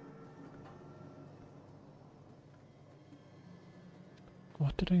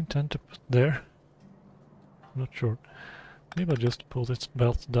 What did I intend to put there? I'm not sure. Maybe I'll just pull this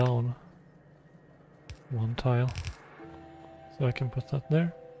belt down one tile. So I can put that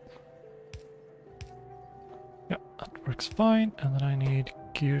there. Yeah, that works fine. And then I need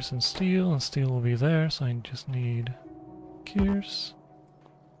gears and steel will be there, so I just need gears.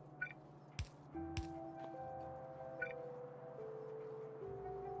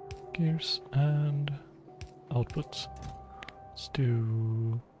 Gears and outputs. Let's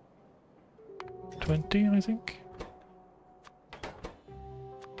do 20, I think.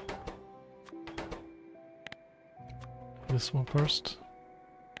 This one first.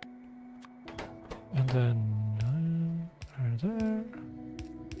 And then there.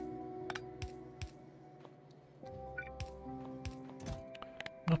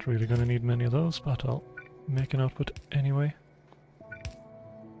 Not really gonna need many of those, but I'll make an output anyway.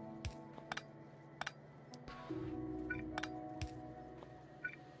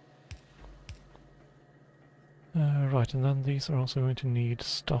 Right, and then these are also going to need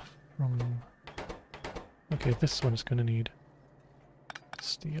stuff from... Okay, this one is going to need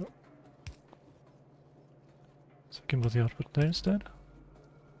steel. So I can put the output there instead.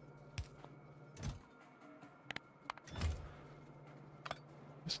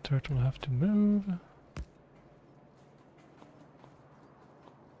 This turtle will have to move.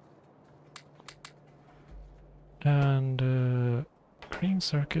 And green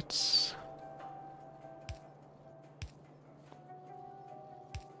circuits.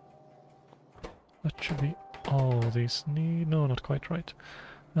 That should be all these need. No, not quite right.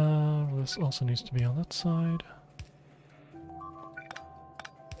 This also needs to be on that side.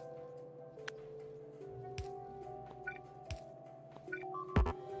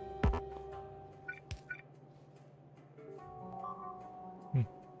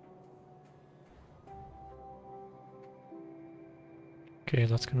 Okay,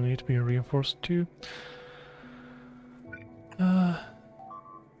 that's gonna need to be reinforced too.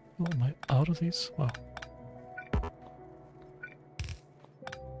 Am I out of these? Wow.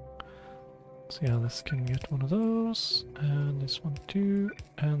 So yeah, this can get one of those, and this one too,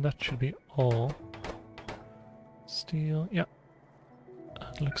 and that should be all. Steel, yeah.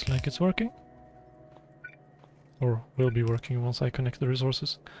 It looks like it's working. Or will be working once I connect the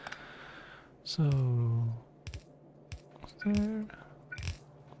resources. So... there.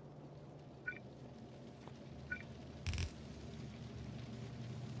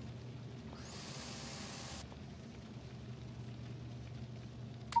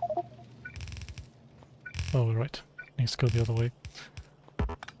 Oh, right. Needs to go the other way.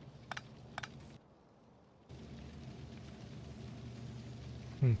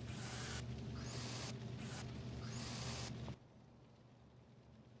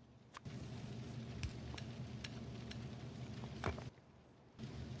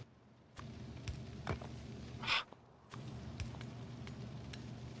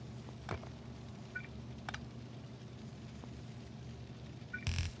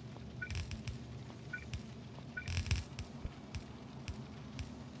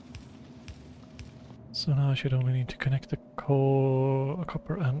 So now I should only need to connect the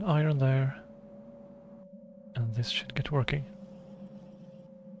copper and iron there. And this should get working.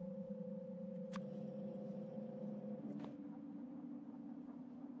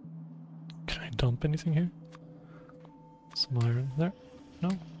 Can I dump anything here? Some iron there? No?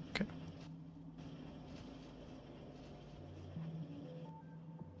 Okay.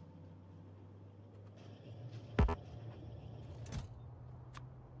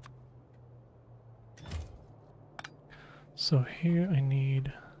 So here I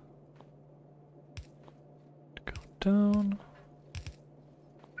need to go down.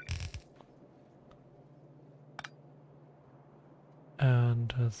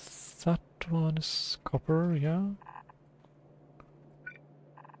 And that one is copper, yeah.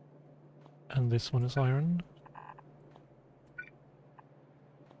 And this one is iron.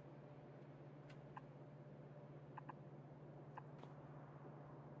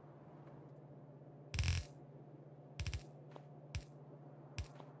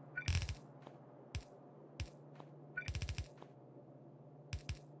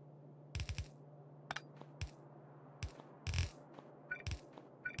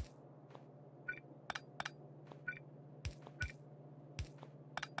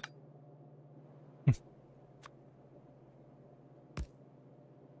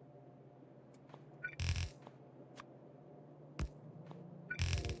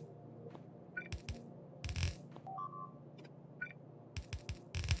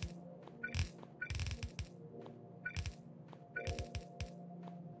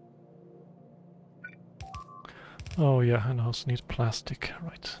 Oh yeah, and I also need plastic,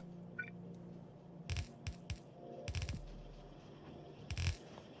 right.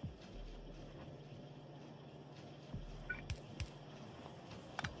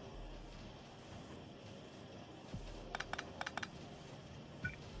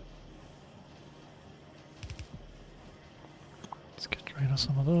 Let's get rid of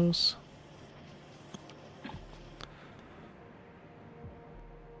some of those.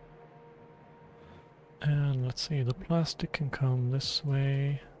 And let's see, the plastic can come this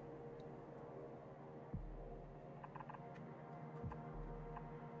way.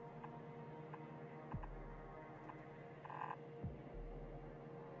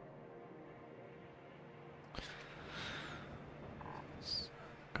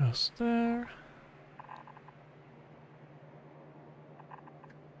 Goes there.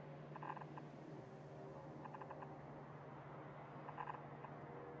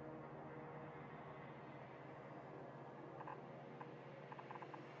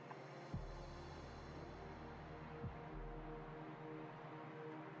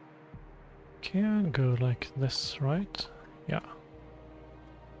 Can go like this, right? Yeah.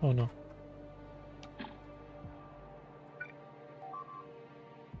 Oh no.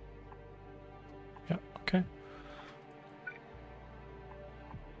 Yeah, okay.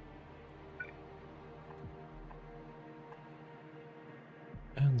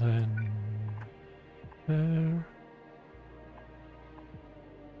 And then there.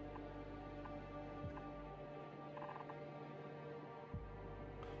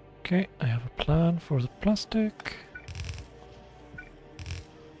 Okay, I have a plan for the plastic.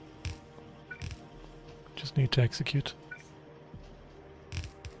 Just need to execute.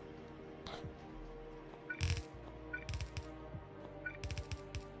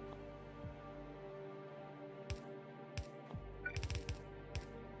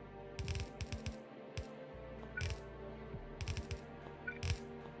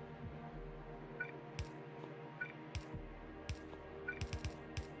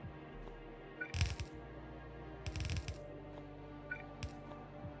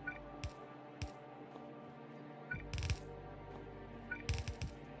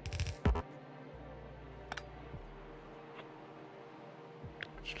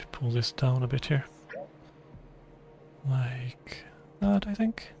 Actually pull this down a bit here. Like that, I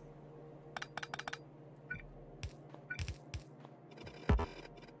think.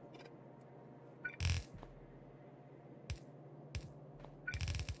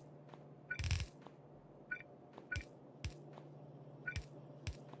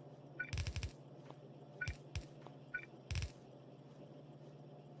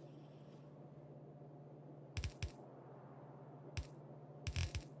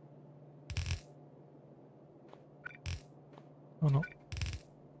 Oh no.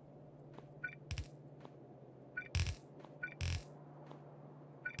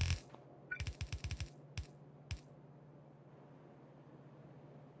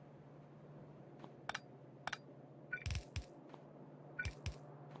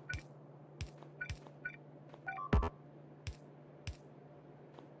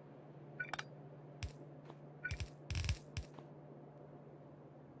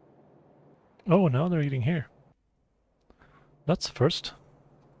 Oh, now they're eating here. That's the first.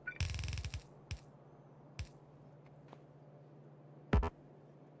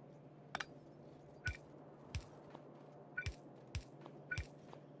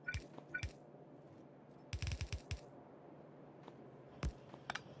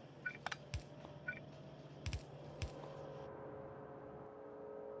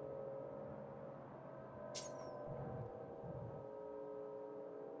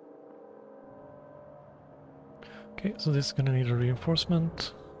 Okay, so this is gonna need a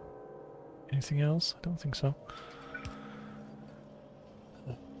reinforcement. Anything else? I don't think so.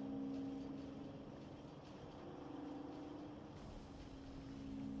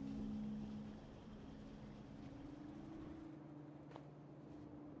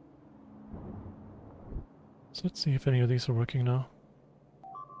 So let's see if any of these are working now.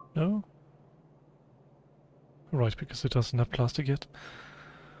 No? Right, because it doesn't have plastic yet.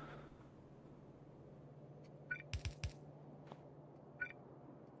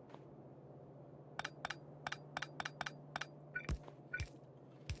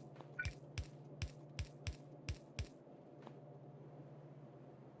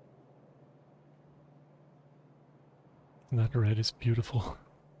 That red is beautiful.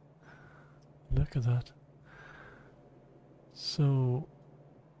 Look at that. So...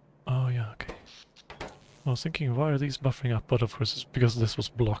 Oh yeah, okay. I was thinking, why are these buffering up? But of course it's because this was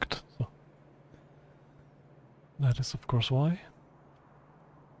blocked. So. That is of course why.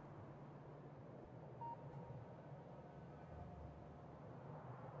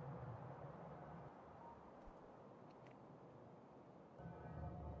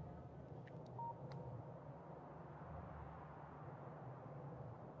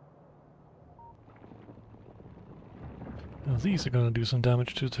 Now these are gonna do some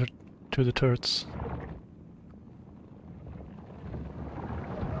damage to the turrets.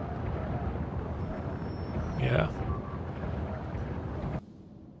 Yeah.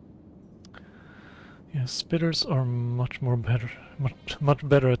 Yeah, spitters are much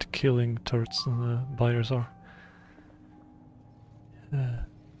better at killing turrets than the biters are.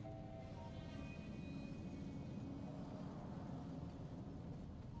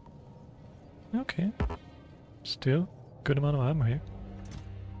 Okay. Still, good amount of ammo here.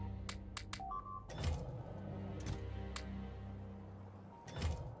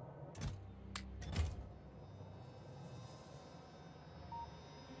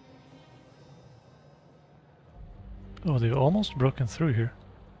 Oh, they've almost broken through here.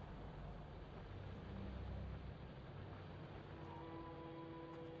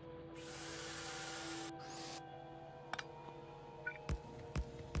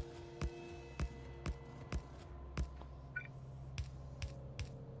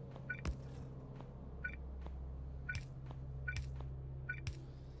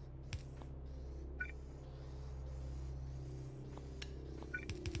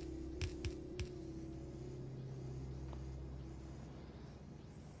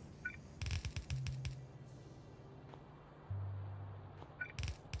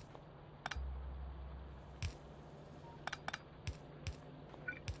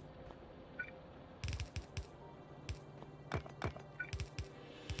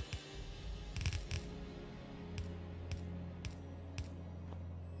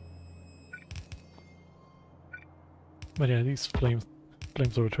 But yeah, these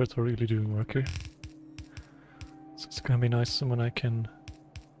flamethrower turrets are really doing work here. So it's gonna be nice when I can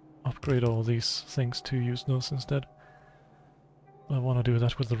upgrade all these things to use those instead. I want to do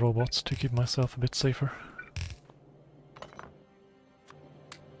that with the robots to keep myself a bit safer.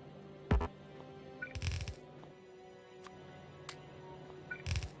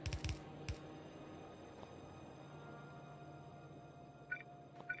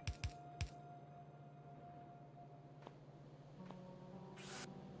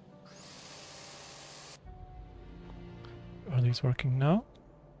 Are these working now?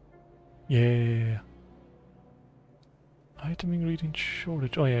 Yeah. Item ingredient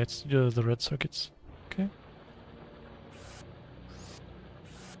shortage. Oh yeah, it's the red circuits. Okay.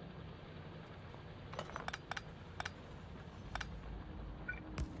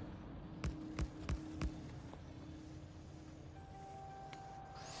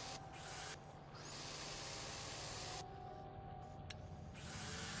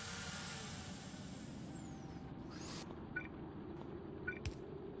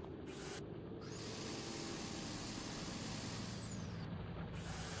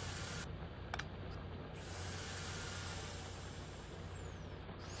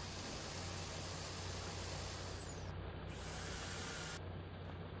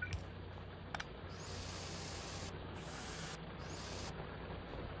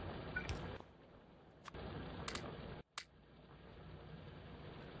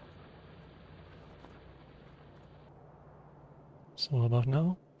 So what about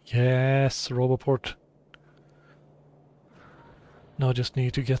now? Yes, Roboport. Now I just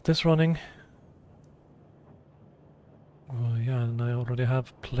need to get this running. Oh yeah, and I already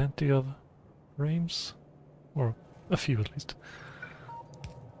have plenty of frames. Or a few at least.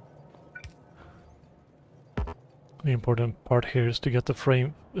 The important part here is to get the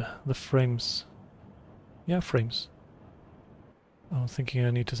frames. Yeah, frames. I was thinking I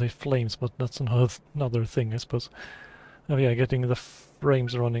need to say flames, but that's another thing, I suppose. Oh yeah, getting the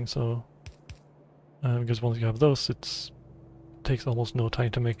frames running, so... because once you have those, it takes almost no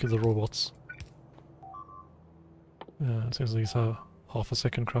time to make the robots. Since these have half a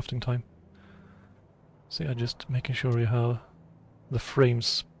second crafting time. So yeah, just making sure you have the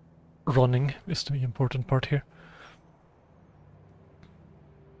frames running is the important part here.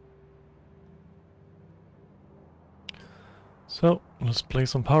 So, let's play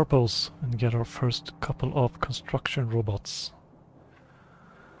some power poles and get our first couple of construction robots.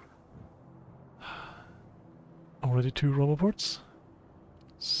 Already 2 roboports?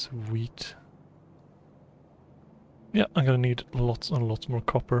 Sweet. Yeah, I'm gonna need lots and lots more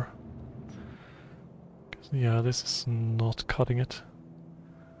copper. Yeah, this is not cutting it.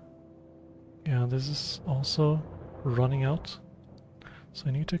 Yeah, this is also running out. So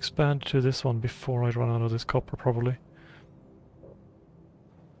I need to expand to this one before I run out of this copper, probably.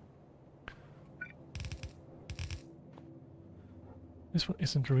 This one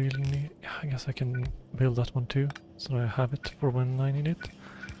isn't really neat. I guess I can build that one too, so I have it for when I need it.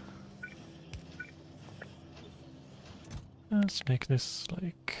 Let's make this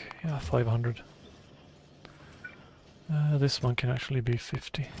like, yeah, 500. This one can actually be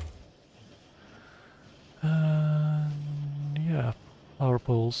 50. Yeah, power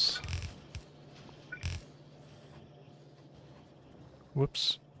poles.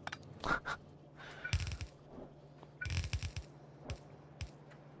 Whoops.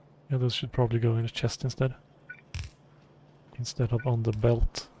 Yeah, those should probably go in the chest instead. Instead of on the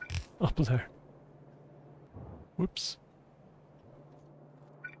belt up there. Whoops.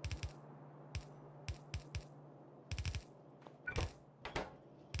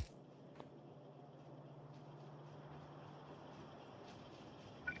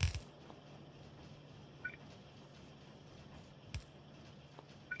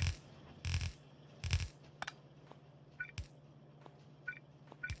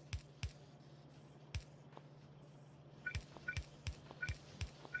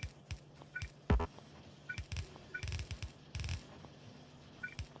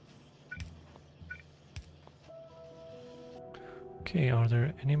 Okay, are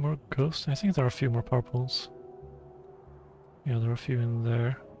there any more ghosts? I think there are a few more purples. Yeah, there are a few in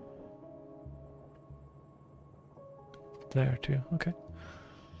there. There too, okay.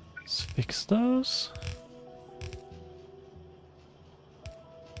 Let's fix those.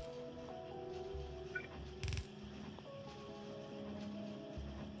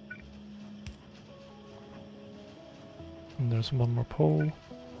 And there's one more pole.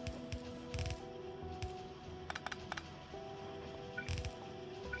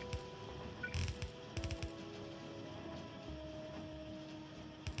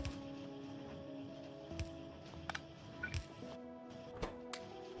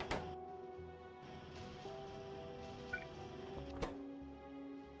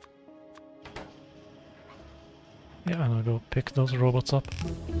 Yeah, and I'll go pick those robots up.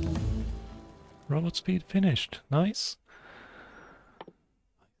 Robot speed finished. Nice. I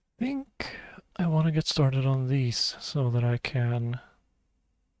think I want to get started on these so that I can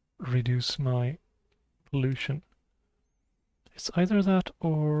reduce my pollution. It's either that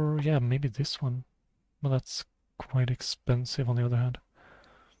or, yeah, maybe this one. But that's quite expensive on the other hand.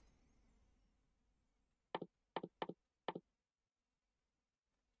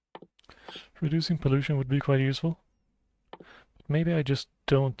 Reducing pollution would be quite useful. Maybe I just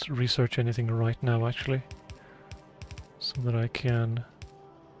don't research anything right now, actually. So that I can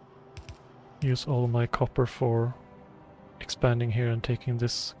use all my copper for expanding here and taking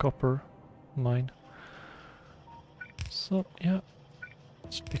this copper mine. So, yeah.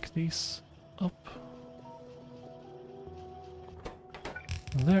 Let's pick these up.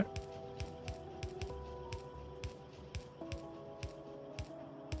 There.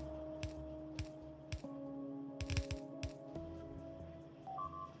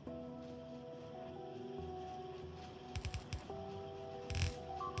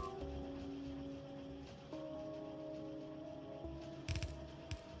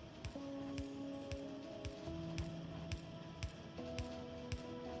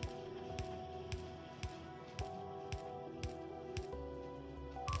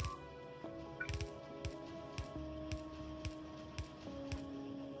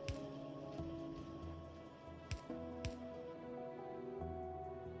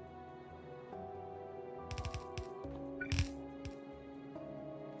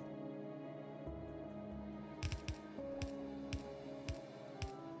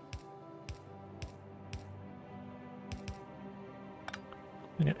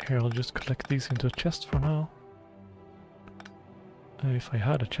 And yeah, here I'll just collect these into a chest for now. If I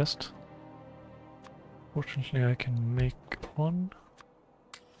had a chest. Fortunately I can make one.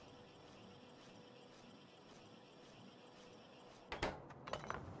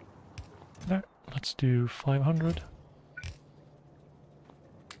 There, let's do 500.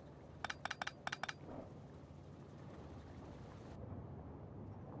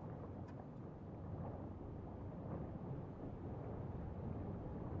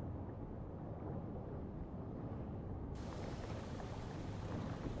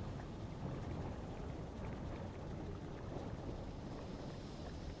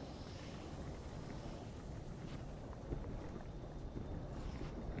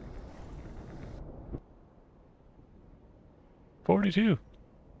 $42.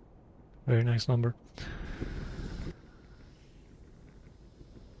 Very nice number.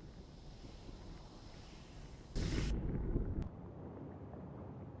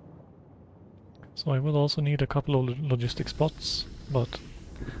 So I will also need a couple of logistic spots, but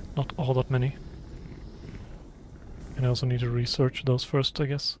not all that many. And I also need to research those first, I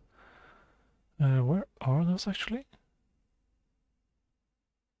guess. Where are those actually?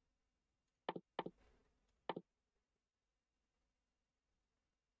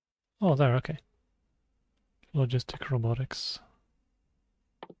 Oh, there, okay. Logistic robotics.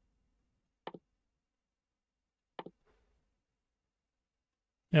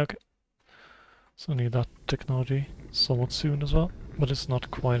 Yeah, okay. So need that technology somewhat soon as well, but it's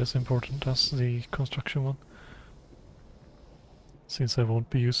not quite as important as the construction one, since I won't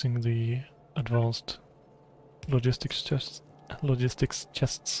be using the advanced logistics chests.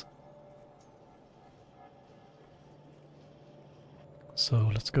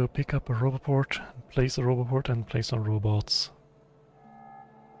 So let's go pick up a roboport, place a roboport, and place some robots.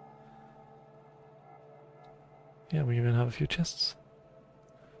 Yeah, we even have a few chests.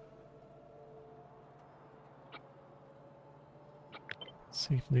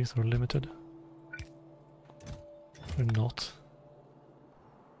 See if these are limited. They're not.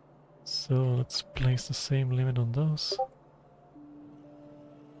 So let's place the same limit on those.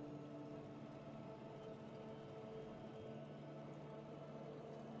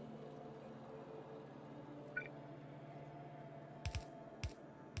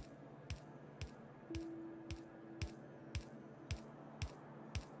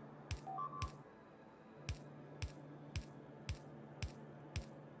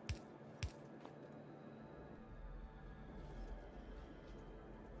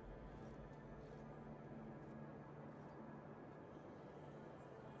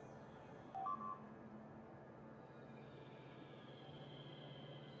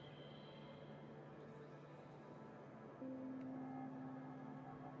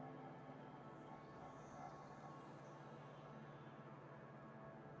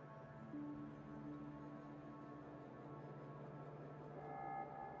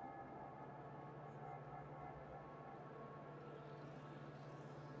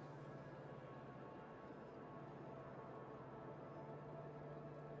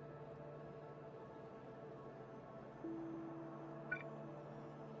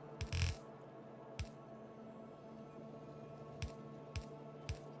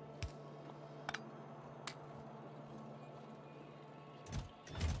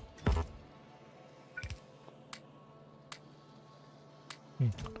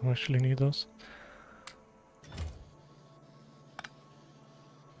 Don't actually need those.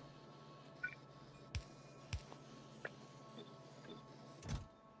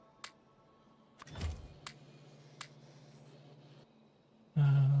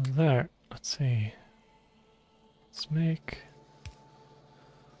 There, let's see. Let's make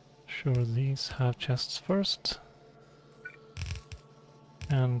sure these have chests first.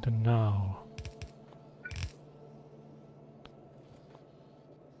 And now.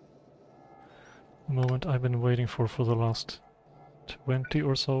 The moment I've been waiting for the last 20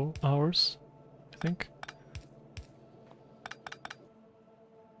 or so hours, I think.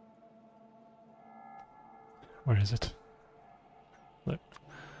 Where is it?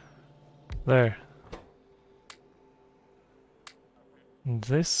 There.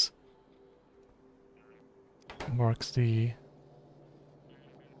 This marks the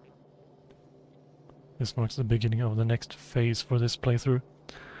beginning of the next phase for this playthrough.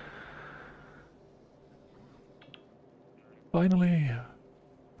 Finally,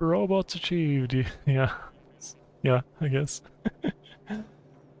 robots achieved. Yeah, yeah, I guess.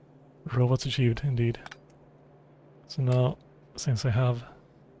 Robots achieved, indeed. So now, since I have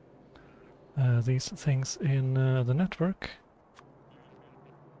these things in the network,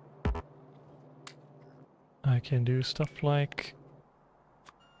 I can do stuff like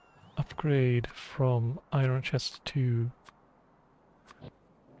upgrade from iron chest to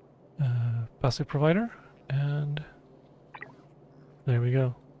passive provider, and there we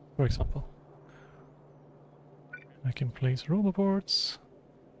go, for example. I can place roboports.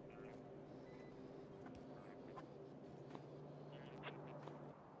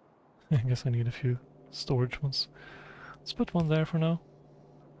 I guess I need a few storage ones. Let's put one there for now.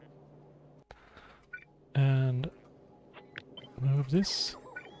 And move this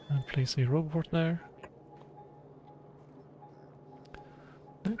and place a roboport there.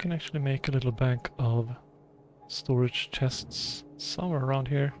 Then I can actually make a little bank of storage chests somewhere around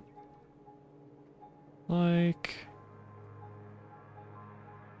here. Like...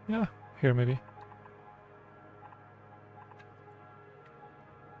 yeah, here maybe.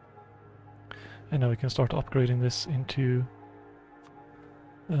 And now we can start upgrading this into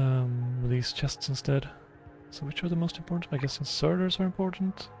these chests instead. So which are the most important? I guess inserters are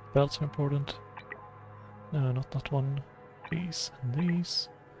important, belts are important. No, not that one. These and these.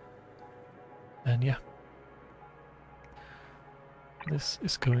 And yeah. This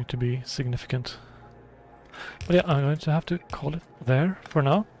is going to be significant. But yeah, I'm going to have to call it there for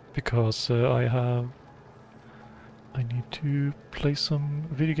now, because I need to play some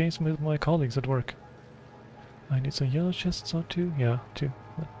video games with my colleagues at work. I need some yellow chests or two? Yeah, two.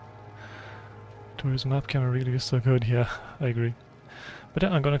 Tourism map camera really is so good, yeah, I agree. But yeah,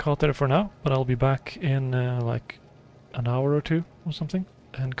 I'm gonna call it there for now, but I'll be back in like an hour or two or something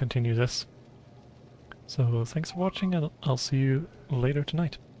and continue this. So thanks for watching, and I'll see you later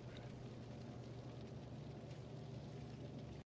tonight.